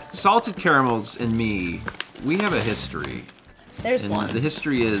 Listen, salted caramels and me, we have a history. There's and one. The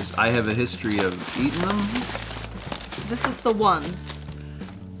history is I have a history of eating them. This is the one.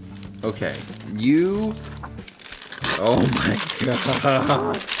 Okay, you. Oh my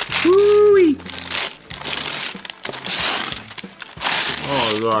god. Woo-wee.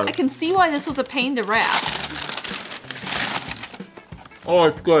 Oh god. I can see why this was a pain to wrap. Oh,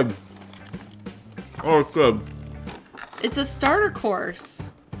 it's good. Oh, it's good. It's a starter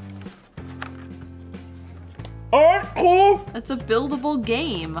course. Oh, it's cool. It's a buildable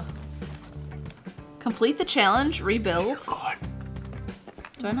game. Complete the challenge, rebuild. God.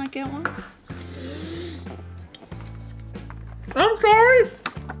 Do I not get one? I'm sorry.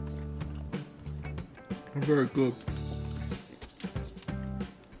 Very good.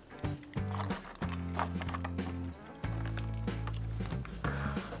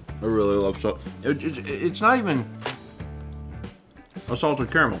 I really love salt. It's not even a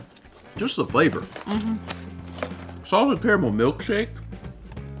salted caramel, just the flavor. Mm-hmm. Salted caramel milkshake.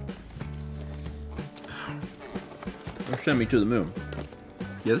 Send me to the moon.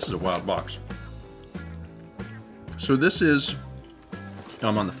 Yeah, this is a wild box. So this is.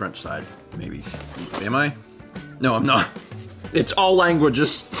 I'm on the French side, maybe. Am I? No, I'm not. It's all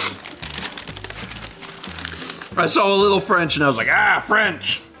languages. I saw a little French and I was like,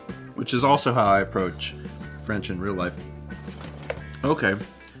 French! Which is also how I approach French in real life. Okay,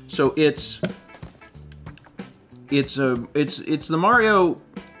 so it's the Mario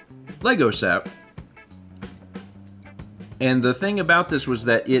Lego set. And the thing about this was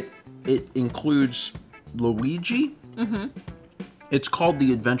that it includes Luigi. Mm-hmm. It's called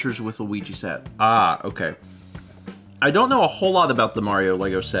the Adventures with Luigi set. Ah, okay. I don't know a whole lot about the Mario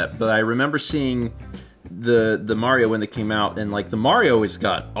Lego set, but I remember seeing the Mario when it came out, and like the Mario has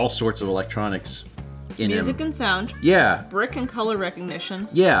got all sorts of electronics in Music him. and sound. Yeah. Brick and color recognition.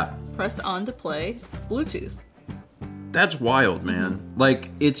 Yeah. Press on to play. Bluetooth. That's wild, man. Like,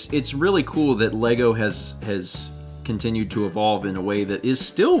 it's really cool that Lego has continued to evolve in a way that is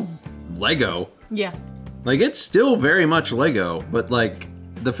still Lego. Yeah. Like, it's still very much Lego, but like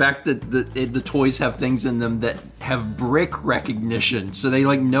the fact that the toys have things in them that have brick recognition, so they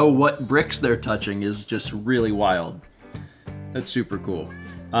like know what bricks they're touching, is just really wild. That's super cool.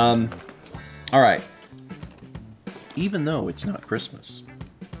 All right. Even though it's not Christmas,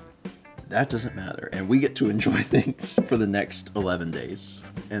 that doesn't matter, and we get to enjoy things for the next 11 days,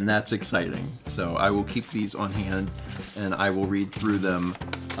 and that's exciting. So I will keep these on hand, and I will read through them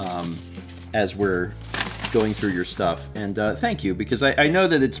as we're going through your stuff. And thank you, because I know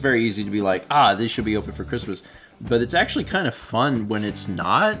that it's very easy to be like, this should be open for Christmas, but it's actually kind of fun when it's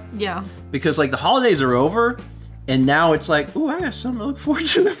not. Yeah. Because like the holidays are over, and now it's like, ooh, I got something to look forward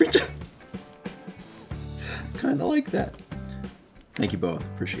to every time. Kind of like that. Thank you both.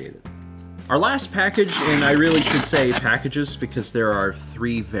 Appreciate it. Our last package, and I really should say packages because there are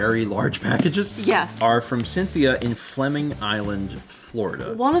 3 very large packages. Yes. Are from Cynthia in Fleming Island,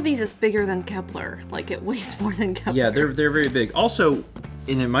 Florida. One of these is bigger than Kepler. Like, it weighs more than Kepler. Yeah, they're very big. Also,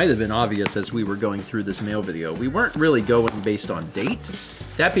 and it might have been obvious as we were going through this mail video, we weren't really going based on date.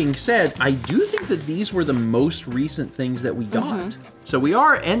 That being said, I do think that these were the most recent things that we got. So we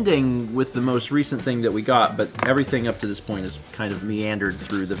are ending with the most recent thing that we got, but everything up to this point is kind of meandered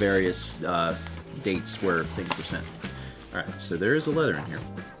through the various dates where things were sent. All right, so there is a letter in here.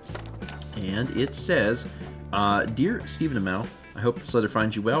 And it says, Dear Stephen and Mel, I hope this letter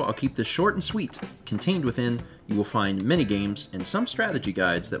finds you well. I'll keep this short and sweet. Contained within, you will find many games and some strategy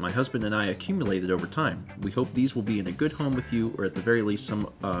guides that my husband and I accumulated over time. We hope these will be in a good home with you, or at the very least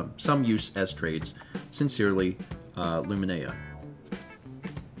some use as trades. Sincerely, Luminea.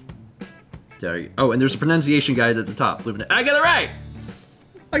 Oh, and there's a pronunciation guide at the top. Luminea. I got it right!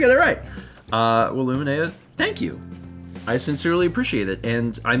 I got it right! Well, Luminea, thank you. I sincerely appreciate it.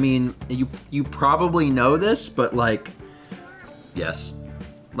 And, I mean, you probably know this, but, like, yes.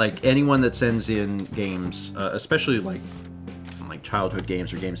 Like, anyone that sends in games, especially, like childhood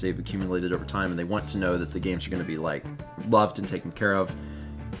games or games they've accumulated over time, and they want to know that the games are going to be, like, loved and taken care of,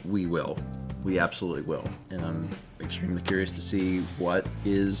 we will. We absolutely will. And I'm extremely curious to see what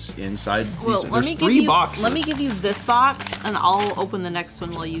is inside these. Well, There's 3 boxes. Let me give you this box, and I'll open the next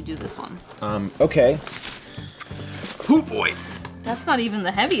one while you do this one. Okay. Oh, boy. That's not even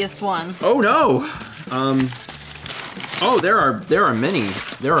the heaviest one. Oh, no! Oh, there are many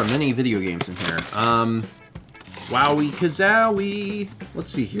video games in here. Wowie kazowie.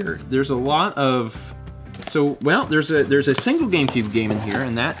 Let's see here. There's a lot of. So, well, there's a single GameCube game in here,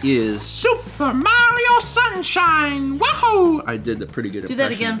 and that is Super Mario Sunshine. Wahoo! I did a pretty good impression. Do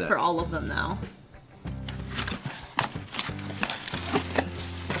that again for all of them now.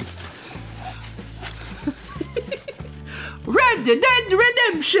 Red Dead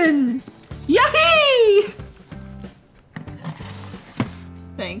Redemption. Yahee!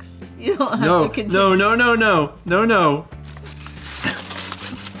 Thanks. You don't have to continue. No.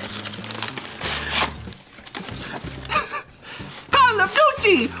 Call of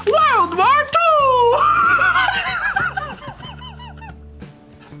Duty World War II!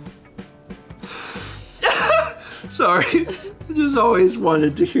 Sorry. I just always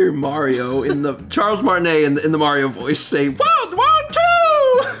wanted to hear Mario in the Charles Martinet in the Mario voice say World War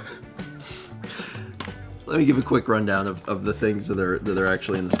II! Let me give a quick rundown of the things that are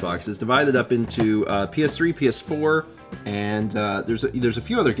actually in this box. It's divided up into PS3, PS4, and there's a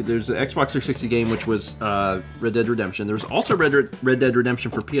few other. There's an Xbox 360 game which was Red Dead Redemption. There's also Red Dead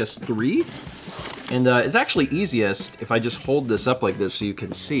Redemption for PS3, and it's actually easiest if I just hold this up like this so you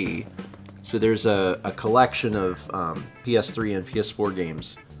can see. So there's a collection of PS3 and PS4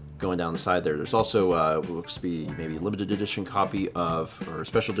 games going down the side there. There's also looks to be maybe a limited edition copy of, or a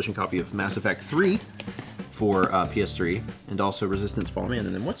special edition copy of Mass Effect 3 for PS3, and also Resistance Fall Man.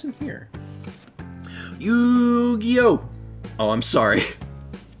 And then what's in here? Yu-Gi-Oh! Oh, I'm sorry.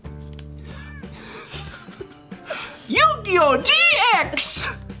 Yu-Gi-Oh!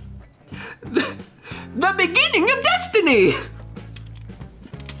 GX! The beginning of destiny!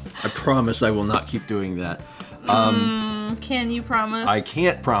 I promise I will not keep doing that. Can you promise? I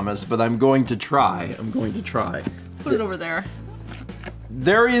can't promise, but I'm going to try. Put it over there.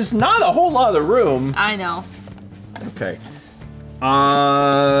 There is not a whole lot of room. I know. Okay.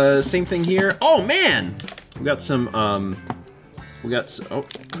 Same thing here. Oh man! We got some, oh,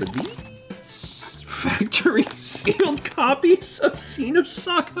 are these factory sealed copies of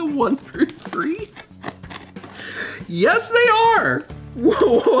Xenosaga 1 through 3? Yes, they are!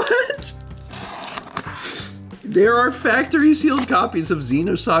 What? There are factory sealed copies of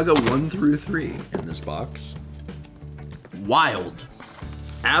Xenosaga 1 through 3 in this box. Wild.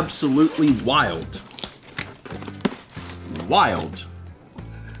 Absolutely wild. Wild.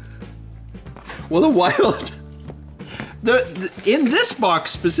 Well, the wild... in this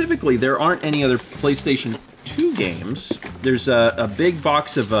box specifically, there aren't any other PlayStation 2 games. There's a big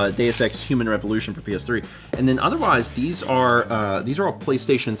box of Deus Ex Human Revolution for PS3, and then otherwise these are all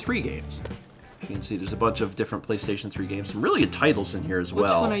PlayStation 3 games. You can see there's a bunch of different PlayStation 3 games, some really good titles in here as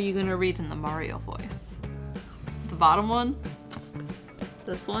well. Which one are you gonna read in the Mario voice? The bottom one?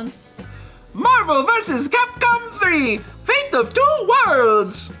 This one? Marvel vs. Capcom 3: Fate of Two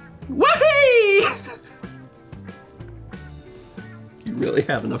Worlds! Wahey! You're really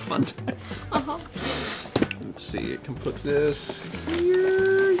having a fun time. Uh-huh. Let's see, I can put this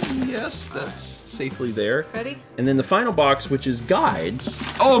here. Yes, that's safely there. Ready? And then the final box, which is guides.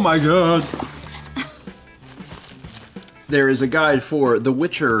 Oh my god! There is a guide for The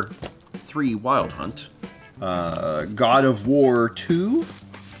Witcher 3 Wild Hunt. God of War 2.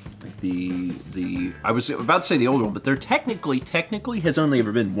 Like I was about to say the old one, but there technically has only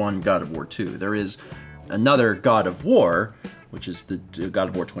ever been one God of War 2. There is another God of War, which is the God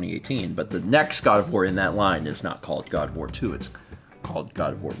of War 2018, but the next God of War in that line is not called God of War 2, it's called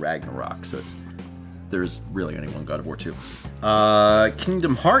God of War Ragnarok, so there's really only one God of War 2.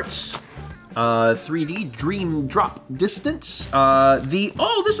 Kingdom Hearts, 3D Dream Drop Distance,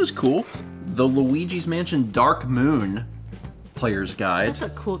 oh, this is cool, the Luigi's Mansion Dark Moon Player's Guide. That's a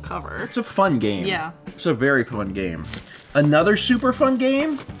cool cover. It's a fun game. Yeah. It's a very fun game. Another super fun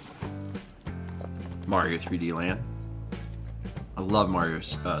game, Mario 3D Land. I love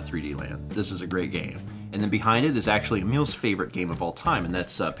Mario's 3D Land. This is a great game. And then behind it is actually Emil's favorite game of all time, and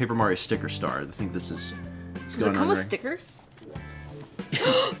that's Paper Mario Sticker Star. I think this is... Does it come with stickers?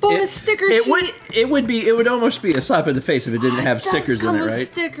 Bonus sticker sheet! It would almost be a slap in the face if it didn't have stickers in it, right?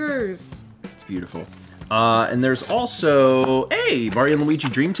 Stickers. It's beautiful. And there's also, Mario and Luigi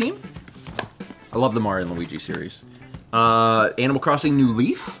Dream Team. I love the Mario and Luigi series. Animal Crossing New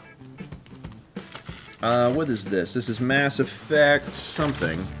Leaf. What is this? This is Mass Effect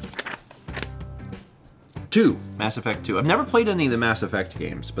something. 2. Mass Effect 2. I've never played any of the Mass Effect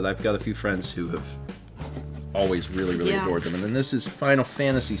games, but I've got a few friends who have always really adored them. And then this is Final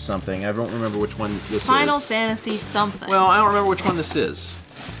Fantasy something. I don't remember which one this is. Final Fantasy something. Well, I don't remember which one this is.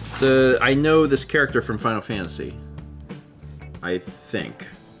 I know this character from Final Fantasy. I think.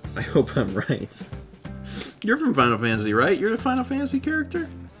 I hope I'm right. You're from Final Fantasy, right? You're a Final Fantasy character?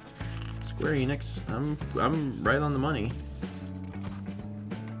 Square Enix. I'm right on the money.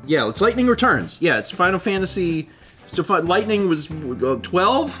 Yeah, it's Lightning Returns. Yeah, it's Final Fantasy. So Lightning was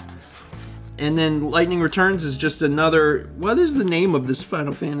 12, and then Lightning Returns is just another. What is the name of this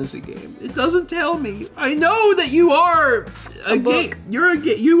Final Fantasy game? It doesn't tell me. I know that you are a game.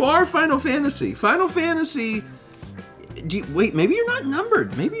 You are Final Fantasy. Final Fantasy. Wait, maybe you're not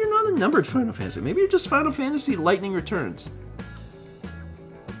numbered. Maybe you're not a numbered Final Fantasy. Maybe you're just Final Fantasy Lightning Returns.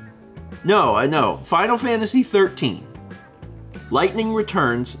 No, I know. Final Fantasy 13. Lightning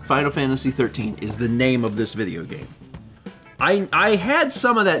Returns Final Fantasy 13 is the name of this video game. I had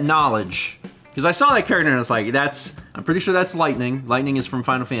some of that knowledge because I saw that character and I was like, I'm pretty sure that's Lightning. Lightning is from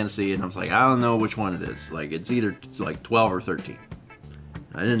Final Fantasy, and I was like, I don't know which one it is. Like, it's either like 12 or 13.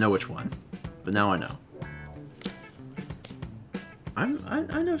 I didn't know which one, but now I know.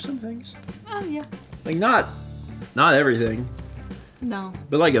 I know some things. Oh yeah. Like not everything. No.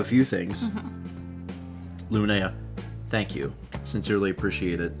 But like a few things. Lunea, thank you. Sincerely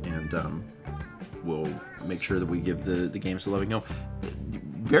appreciate it, and we'll make sure that we give the games a loving home.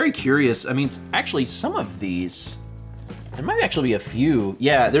 Very curious. I mean, actually, some of these, there might actually be a few.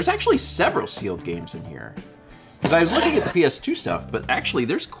 Yeah, there's actually several sealed games in here. Because I was looking at the PS2 stuff, but actually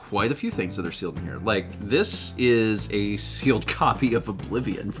there's quite a few things that are sealed in here. Like, this is a sealed copy of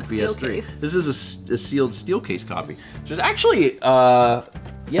Oblivion for PS3. This is a sealed steel case copy. There's actually, yeah,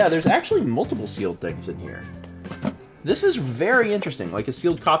 there's actually multiple sealed things in here. This is very interesting. Like a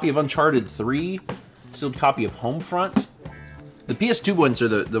sealed copy of Uncharted 3, sealed copy of Homefront. The PS2 ones are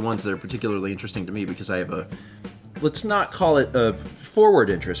the ones that are particularly interesting to me because I have a, let's not call it a forward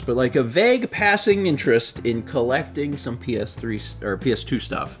interest, but like a vague passing interest in collecting some PS3 or PS2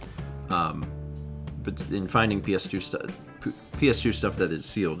 stuff. But in finding PS2 stuff that is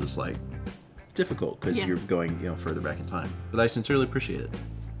sealed is like difficult because you're going further back in time. But I sincerely appreciate it.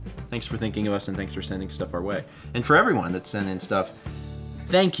 Thanks for thinking of us, and thanks for sending stuff our way. And for everyone that sent in stuff,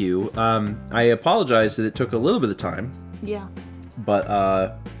 thank you. I apologize that it took a little bit of time. Yeah.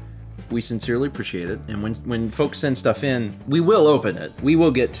 But we sincerely appreciate it. And when folks send stuff in, we will open it. We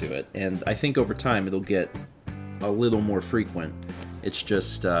will get to it. And I think over time it'll get a little more frequent. It's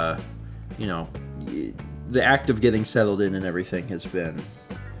just, you know, the act of getting settled in and everything has been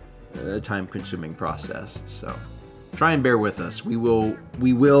a time-consuming process. So try and bear with us. We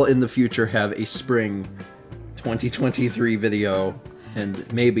will in the future have a spring 2023 video,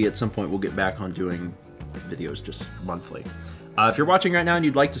 and maybe at some point we'll get back on doing videos just monthly. If you're watching right now and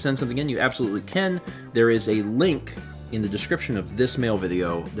you'd like to send something in, you absolutely can. There is a link in the description of this mail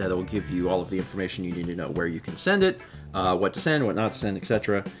video that'll give you all of the information you need to know, where you can send it, what to send, what not to send,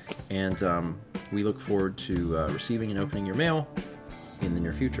 etc. And we look forward to receiving and opening your mail in the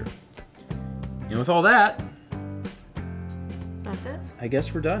near future. And with all that, that's it. I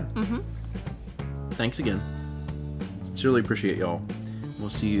guess we're done. Thanks again. Sincerely appreciate y'all. We'll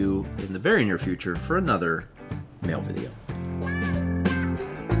see you in the very near future for another mail video.